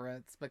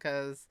favorites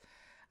because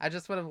I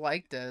just would have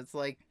liked it. It's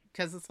like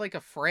because it's like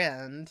a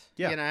friend,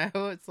 Yeah. you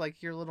know. It's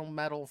like your little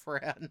metal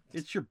friend.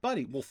 It's your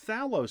buddy. Well,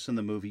 Thalos in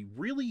the movie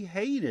really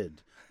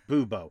hated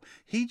Bubo.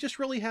 He just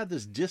really had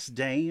this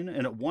disdain,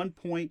 and at one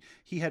point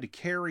he had to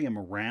carry him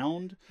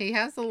around. He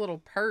has a little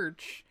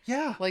perch,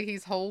 Yeah. like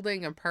he's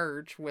holding a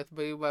perch with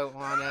Boobo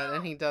on it,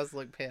 and he does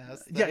look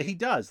pissed. Yeah, he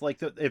does.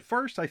 Like at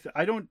first,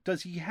 I don't.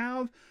 Does he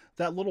have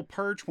that little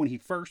perch when he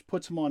first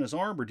puts him on his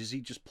arm, or does he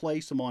just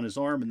place him on his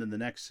arm, and then the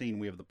next scene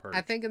we have the perch?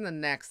 I think in the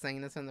next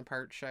scene that's when the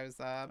perch shows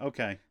up.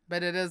 Okay.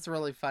 But it is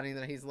really funny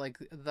that he's like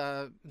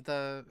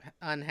the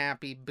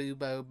unhappy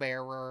Boobo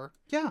bearer.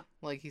 Yeah.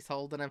 Like he's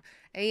holding him.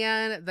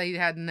 And they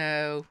had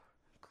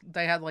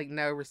like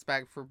no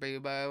respect for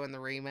Boobo in the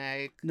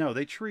remake. No,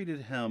 they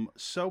treated him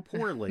so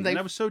poorly, They- and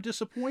I was so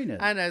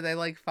disappointed. I know they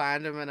like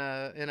find him in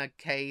a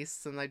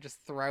case and they just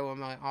throw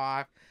him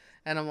off.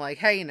 And I'm like,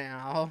 hey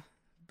now,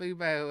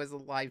 Boobo is a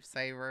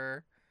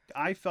lifesaver.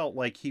 I felt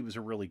like he was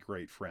a really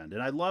great friend,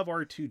 and I love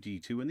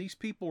R2D2, and these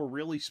people are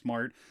really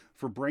smart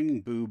for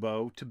bringing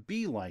Bubo to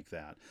be like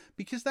that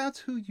because that's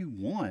who you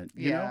want,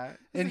 you know. Yeah. it's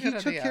a And he good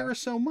took idea. care of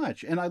so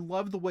much, and I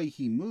loved the way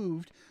he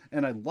moved,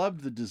 and I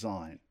loved the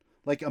design,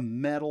 like a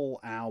metal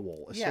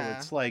owl. Yeah. So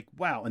it's like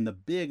wow, and the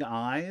big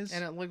eyes.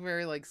 And it looked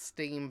very like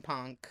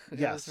steampunk. It was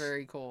Yes.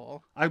 very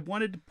cool. I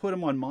wanted to put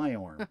him on my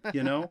arm,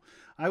 you know.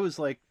 I was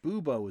like,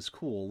 Bubo is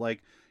cool,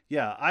 like.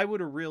 Yeah, I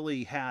would have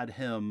really had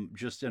him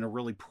just in a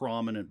really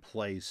prominent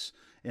place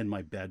in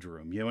my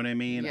bedroom. You know what I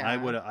mean? Yeah. I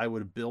would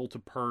have built a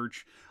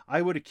perch.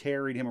 I would have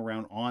carried him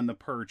around on the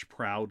perch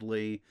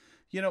proudly.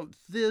 You know,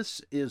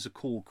 this is a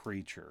cool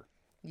creature.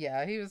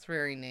 Yeah, he was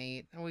very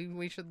neat.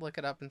 We should look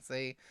it up and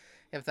see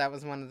if that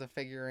was one of the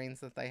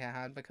figurines that they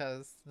had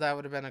because that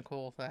would have been a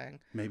cool thing.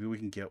 Maybe we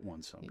can get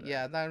one someday.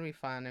 Yeah, that would be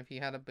fun if you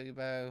had a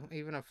Boobo,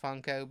 even a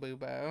Funko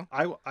Boobo.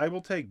 I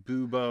will take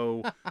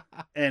Bubo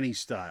any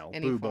style.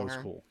 Any Bubo's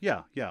form. cool.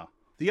 Yeah, yeah.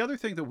 The other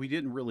thing that we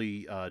didn't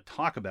really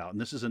talk about,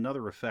 and this is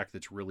another effect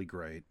that's really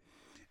great,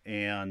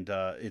 and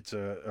it's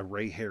a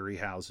Ray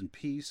Harryhausen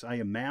piece, I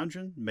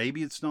imagine.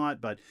 Maybe it's not,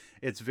 but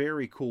it's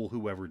very cool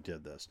whoever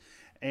did this.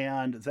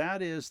 And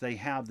that is they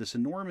have this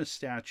enormous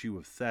statue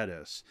of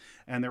Thetis,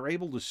 and they're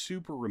able to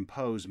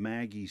superimpose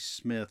Maggie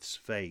Smith's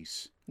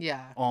face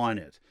Yeah. on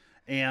it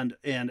and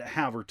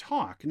have her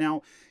talk.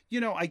 Now, you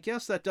know, I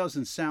guess that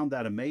doesn't sound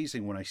that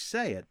amazing when I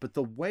say it, but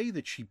the way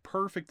that she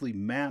perfectly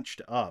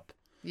matched up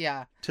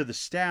Yeah. to the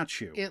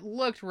statue. It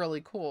looked really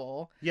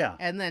cool. Yeah.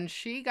 And then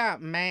she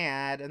got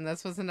mad, and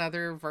this was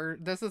another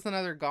this is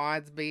another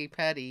Gods Be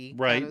Petty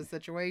Right. kind of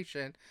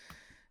situation.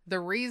 The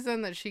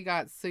reason that she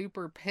got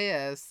super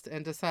pissed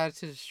and decided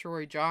to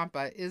destroy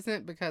Joppa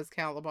isn't because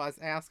Calibos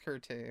asked her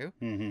to.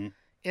 Mm-hmm.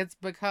 It's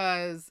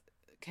because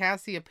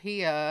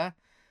Cassiopeia,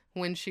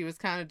 when she was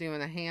kind of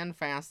doing a hand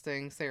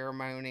fasting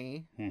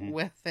ceremony Mhm.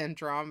 with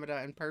Andromeda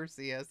and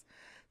Perseus,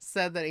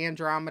 said that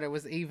Andromeda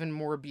was even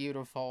more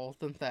beautiful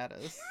than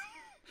Thetis.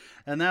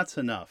 And that's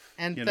enough.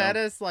 And you know?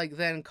 Thetis, like,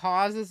 then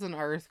causes an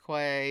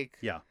earthquake.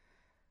 Yeah.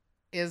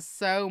 Is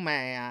so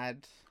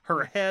mad.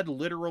 Her head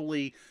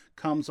literally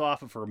comes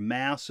off of her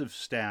massive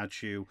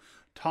statue,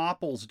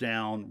 topples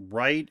down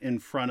right in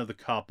front of the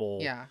couple.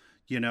 Yeah.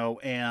 You know,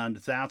 and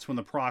that's when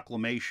the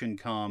proclamation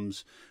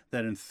comes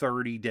that in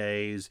 30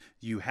 days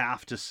you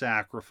have to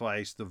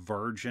sacrifice the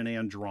virgin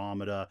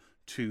Andromeda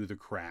to the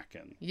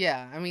Kraken.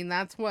 Yeah. I mean,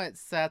 that's what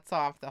sets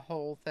off the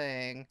whole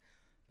thing.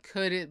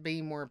 Could it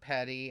be more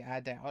petty? I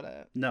doubt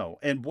it. No.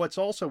 And what's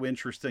also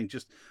interesting,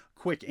 just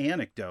quick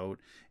anecdote,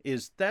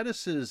 is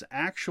Thetis's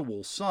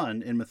actual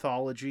son in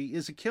mythology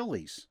is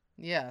Achilles.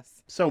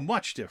 Yes. So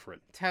much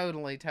different.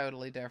 Totally,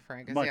 totally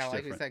different. Because, Much yeah,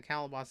 like different. we said,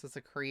 Calibos is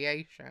a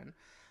creation.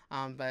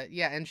 But,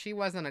 yeah, and she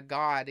wasn't a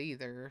god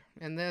either.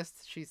 In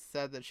this, she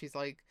said that she's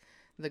like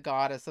the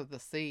goddess of the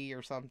sea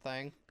or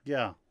something.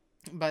 Yeah.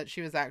 But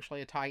she was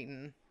actually a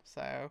titan.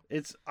 So,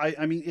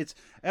 I mean, it's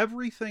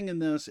everything in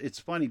this. It's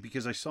funny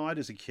because I saw it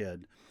as a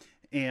kid.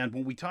 And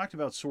when we talked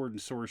about sword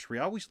and sorcery,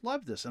 I always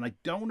loved this. And I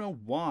don't know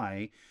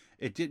why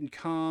it didn't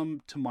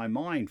come to my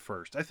mind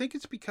first. I think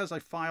it's because I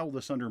filed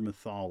this under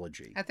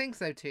mythology. I think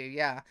so too,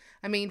 yeah.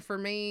 I mean, for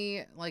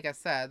me, like I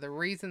said, the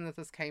reason that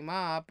this came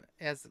up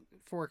as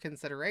for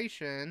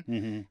consideration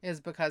Mm-hmm.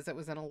 is because it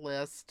was in a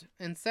list,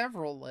 in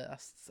several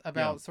lists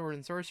about Yeah. sword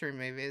and sorcery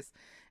movies.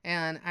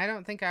 And I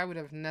don't think I would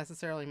have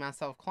necessarily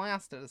myself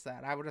classed it as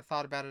that. I would have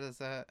thought about it as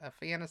a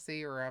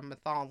fantasy or a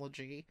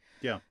mythology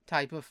Yeah.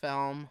 type of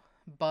film.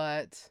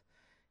 But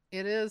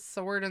it is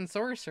sword and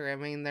sorcery. I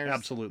mean, there's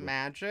Absolutely.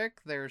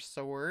 magic, there's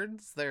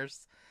swords,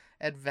 there's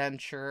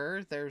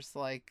adventure, there's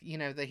like, you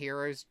know, the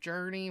hero's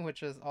journey,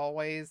 which is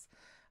always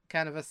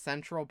kind of a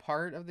central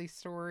part of these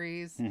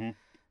stories. Mhm.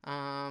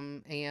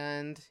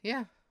 And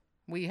yeah,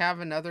 we have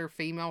another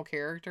female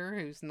character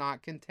who's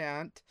not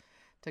content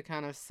to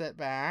kind of sit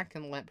back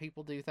and let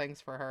people do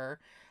things for her.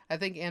 I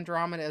think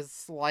Andromeda is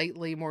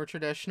slightly more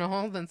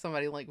traditional than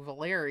somebody like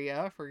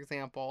Valeria, for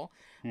example,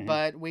 Hmm.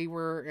 but we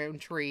were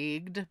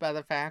intrigued by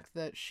the fact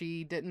that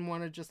she didn't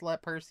want to just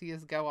let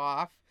Perseus go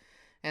off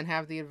and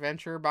have the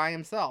adventure by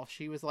himself.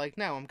 She was like,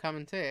 "No, I'm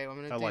coming too.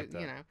 I'm I going to like do,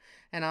 that.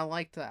 and I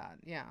liked that.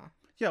 Yeah.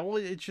 Yeah, well,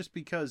 it's just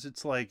because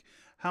it's like,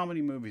 how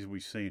many movies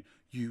we've seen,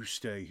 you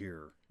stay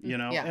here,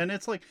 Yeah. And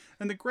it's like,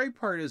 and the great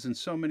part is in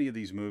so many of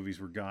these movies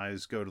where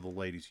guys go to the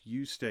ladies,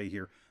 you stay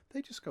here,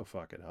 they just go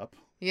fuck it up.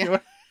 You know Yeah.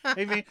 what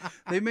I mean?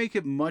 They make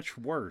it much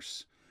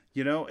worse.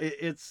 Yeah,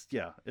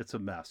 it's a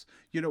mess.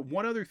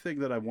 One other thing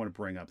that I want to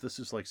bring up, this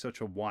is like such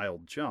a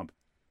wild jump.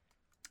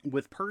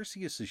 With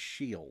Perseus's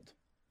shield,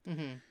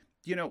 Mhm.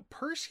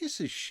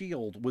 Perseus's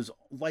shield was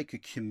like a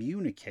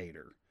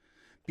communicator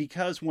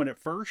because when it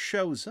first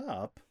shows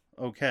up,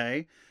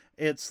 okay,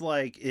 it's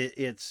like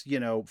it's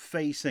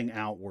facing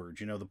outwards,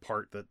 the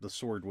part that the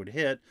sword would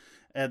hit,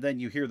 and then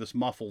you hear this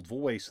muffled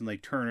voice and they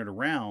turn it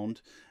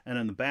around, and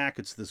in the back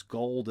it's this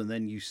gold, and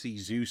then you see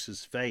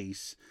Zeus's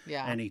face,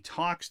 Yeah. and he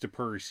talks to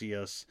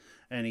Perseus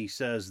and he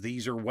says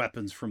these are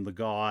weapons from the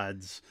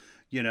gods,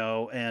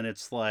 and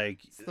it's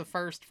like It's the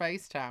first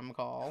FaceTime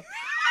call.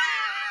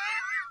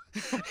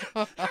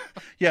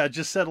 yeah, it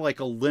just said like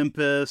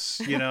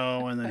Olympus,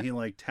 and then he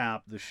like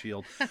tapped the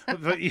shield.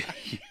 But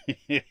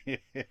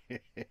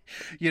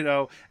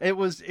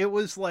it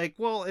was like,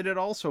 well, it had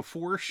also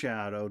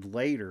foreshadowed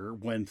later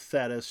when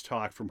Thetis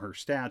talked from her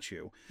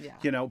statue.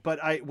 Yeah. But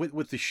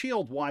with the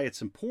shield, why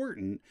it's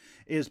important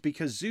is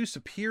because Zeus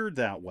appeared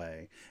that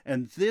way,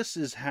 and this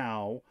is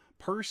how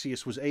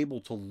Perseus was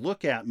able to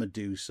look at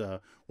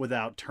Medusa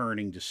without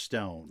turning to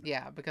stone.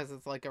 Yeah, because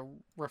it's like a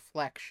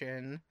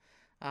reflection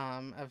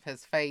of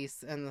his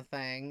face in the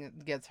thing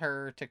gets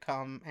her to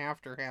come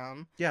after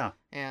him, Yeah,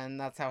 and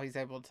that's how he's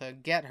able to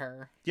get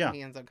her. yeah.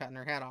 He ends up cutting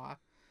her head off.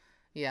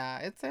 Yeah,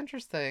 it's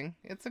interesting.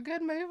 It's a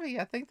good movie.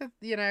 I think that,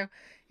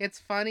 it's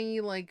funny,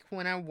 like,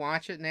 when I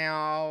watch it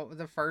now,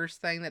 the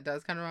first thing that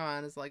does come to my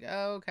mind is like,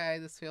 oh, okay,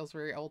 this feels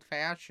very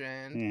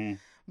old-fashioned. Mhm.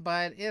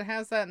 But it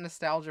has that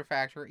nostalgia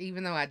factor,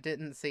 even though I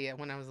didn't see it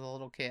when I was a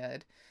little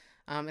kid.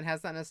 It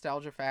has that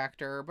nostalgia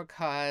factor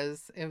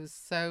because it was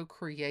so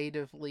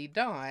creatively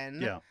done.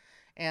 Yeah.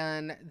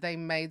 And they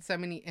made so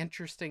many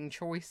interesting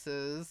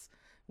choices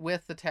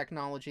with the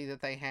technology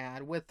that they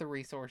had, with the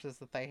resources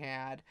that they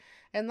had.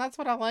 And that's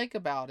what I like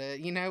about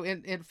it.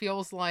 It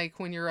feels like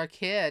when you're a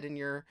kid and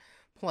you're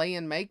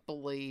playing make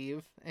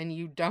believe and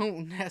you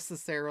don't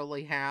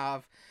necessarily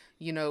have,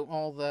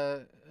 all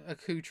the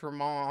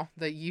accoutrement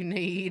that you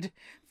need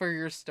for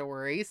your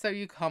story. So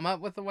you come up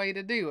with a way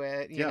to do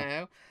it,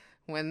 Yeah.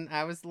 When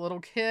I was a little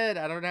kid,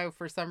 I don't know,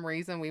 for some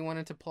reason we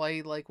wanted to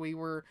play like we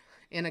were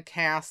in a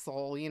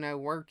castle,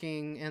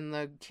 working in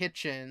the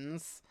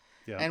kitchens.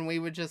 Yeah. And we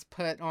would just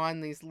put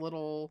on these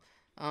little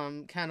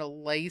kind of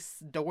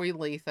lace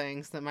doily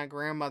things that my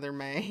grandmother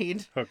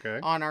made Okay.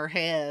 on our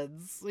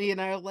heads,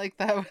 like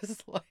that was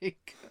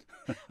like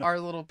our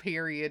little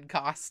period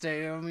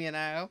costume,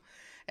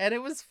 And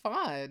it was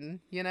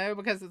fun,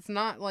 because it's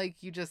not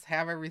like you just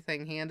have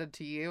everything handed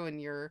to you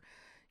and you're,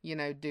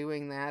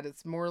 doing that.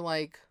 It's more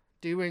like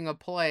doing a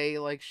play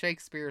like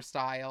Shakespeare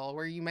style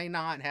where you may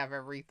not have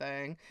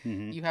everything.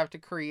 Hmm. You have to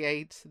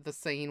create the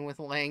scene with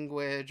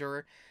language,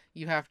 or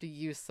you have to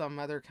use some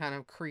other kind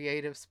of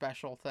creative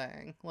special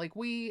thing. Like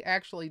we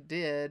actually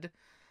did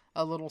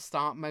a little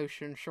stop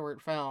motion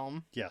short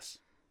film Yes.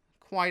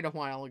 quite a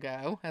while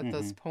ago at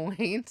this Hmm.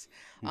 point.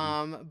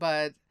 Hmm.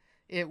 But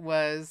it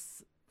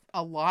was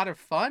a lot of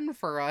fun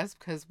for us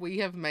because we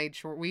had made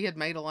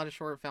a lot of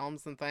short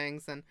films and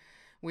things, and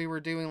we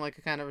were doing like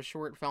a kind of a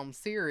short film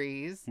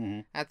series Hmm.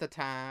 at the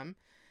time.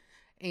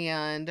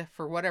 And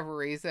for whatever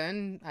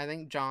reason, I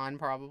think John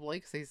probably,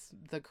 because he's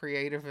the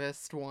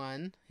creativist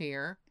one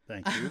here.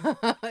 Thank you.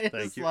 It's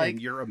Thank you. like,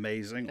 And you're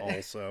amazing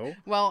also.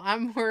 well,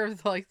 I'm more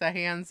of like the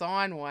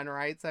hands-on one,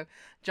 right? So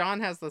John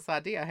has this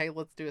idea, hey,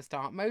 let's do a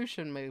stop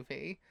motion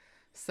movie.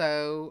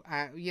 So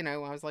I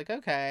was like,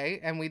 okay,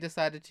 and we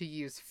decided to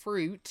use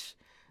fruit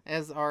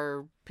as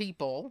our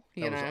people,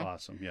 That was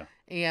awesome. Yeah.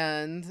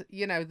 And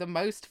the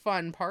most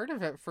fun part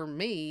of it for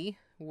me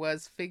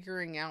was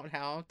figuring out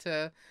how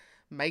to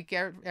make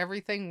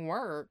everything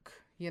work.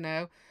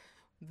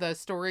 The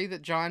story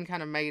that John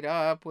kind of made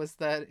up was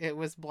that it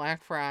was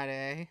Black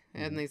Friday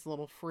and these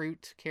little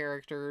fruit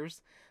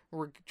characters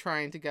were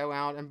trying to go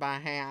out and buy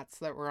hats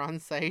that were on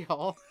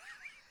sale.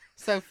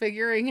 So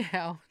figuring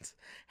out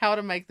how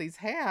to make these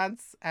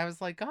hats, I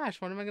was like,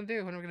 gosh, what am I going to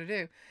do? What am I going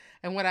to do?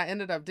 And what I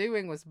ended up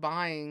doing was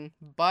buying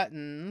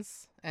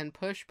buttons and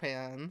push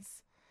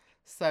pins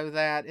so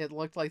that it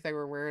looked like they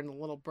were wearing a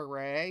little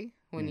beret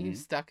when you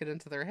stuck it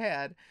into their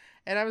head.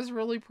 And I was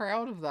really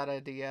proud of that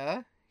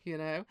idea,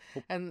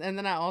 And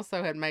then I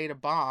also had made a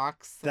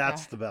box.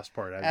 That's the best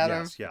part.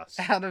 Yes.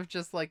 Out of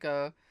just like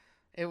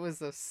it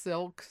was a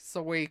silk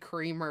soy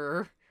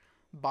creamer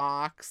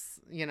box,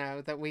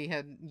 that we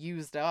had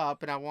used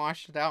up, and I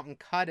washed it out and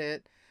cut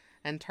it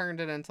and turned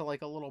it into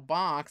like a little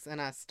box,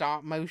 and I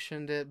stop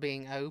motioned it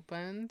being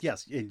opened.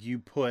 Yes, and you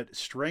put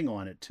string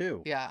on it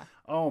too. Yeah.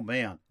 Oh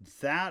man,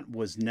 that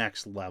was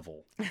next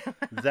level.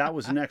 That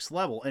was next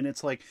level. And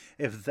it's like,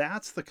 if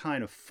that's the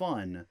kind of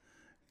fun,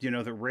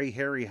 that Ray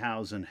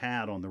Harryhausen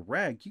had on the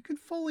reg, you can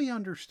fully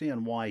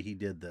understand why he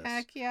did this.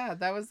 Heck yeah,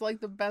 that was like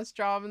the best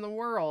job in the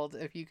world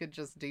if you could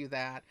just do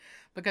that.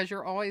 Because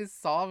you're always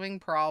solving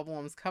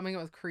problems, coming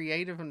up with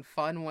creative and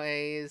fun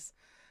ways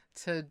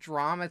to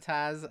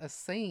dramatize a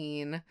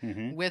scene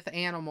with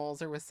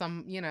animals or with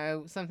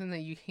something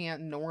that you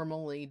can't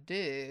normally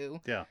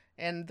do. Yeah.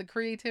 And the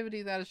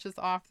creativity that is just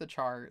off the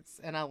charts.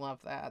 And I love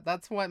that.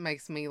 That's what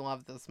makes me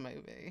love this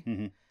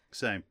movie.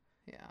 Same.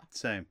 Yeah.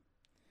 Same.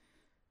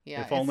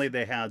 Yeah. If only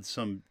they had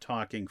some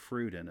talking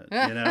fruit in it,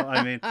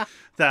 I mean,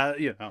 that,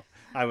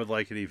 I would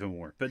like it even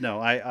more. But no,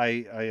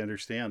 I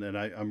understand, and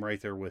I'm right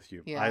there with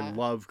you. Yeah. I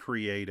love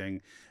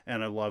creating,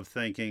 and I love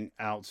thinking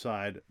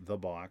outside the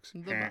box.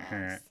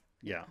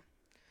 Yeah.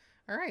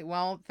 All right.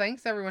 Well,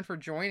 thanks everyone for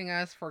joining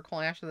us for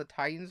Clash of the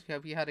Titans. We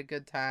hope you had a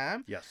good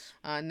time. Yes.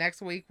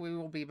 Next week we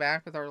will be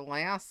back with our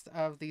last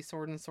of the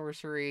Sword and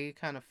Sorcery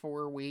kind of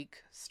 4-week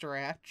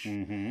stretch.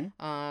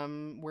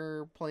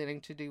 We're planning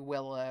to do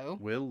Willow.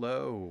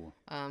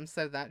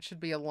 So that should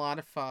be a lot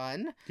of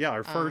fun. Yeah,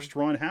 our first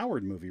Ron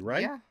Howard movie,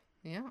 right? Yeah.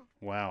 Yeah.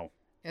 Wow.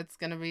 It's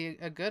gonna be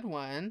a good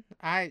one.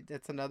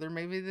 It's another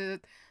movie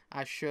that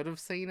I should have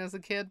seen as a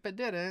kid but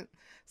didn't.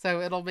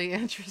 So it'll be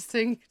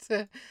interesting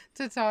to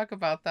talk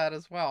about that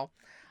as well.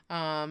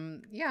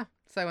 Yeah.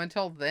 So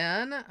until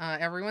then,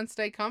 everyone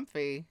stay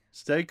comfy.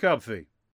 Stay comfy.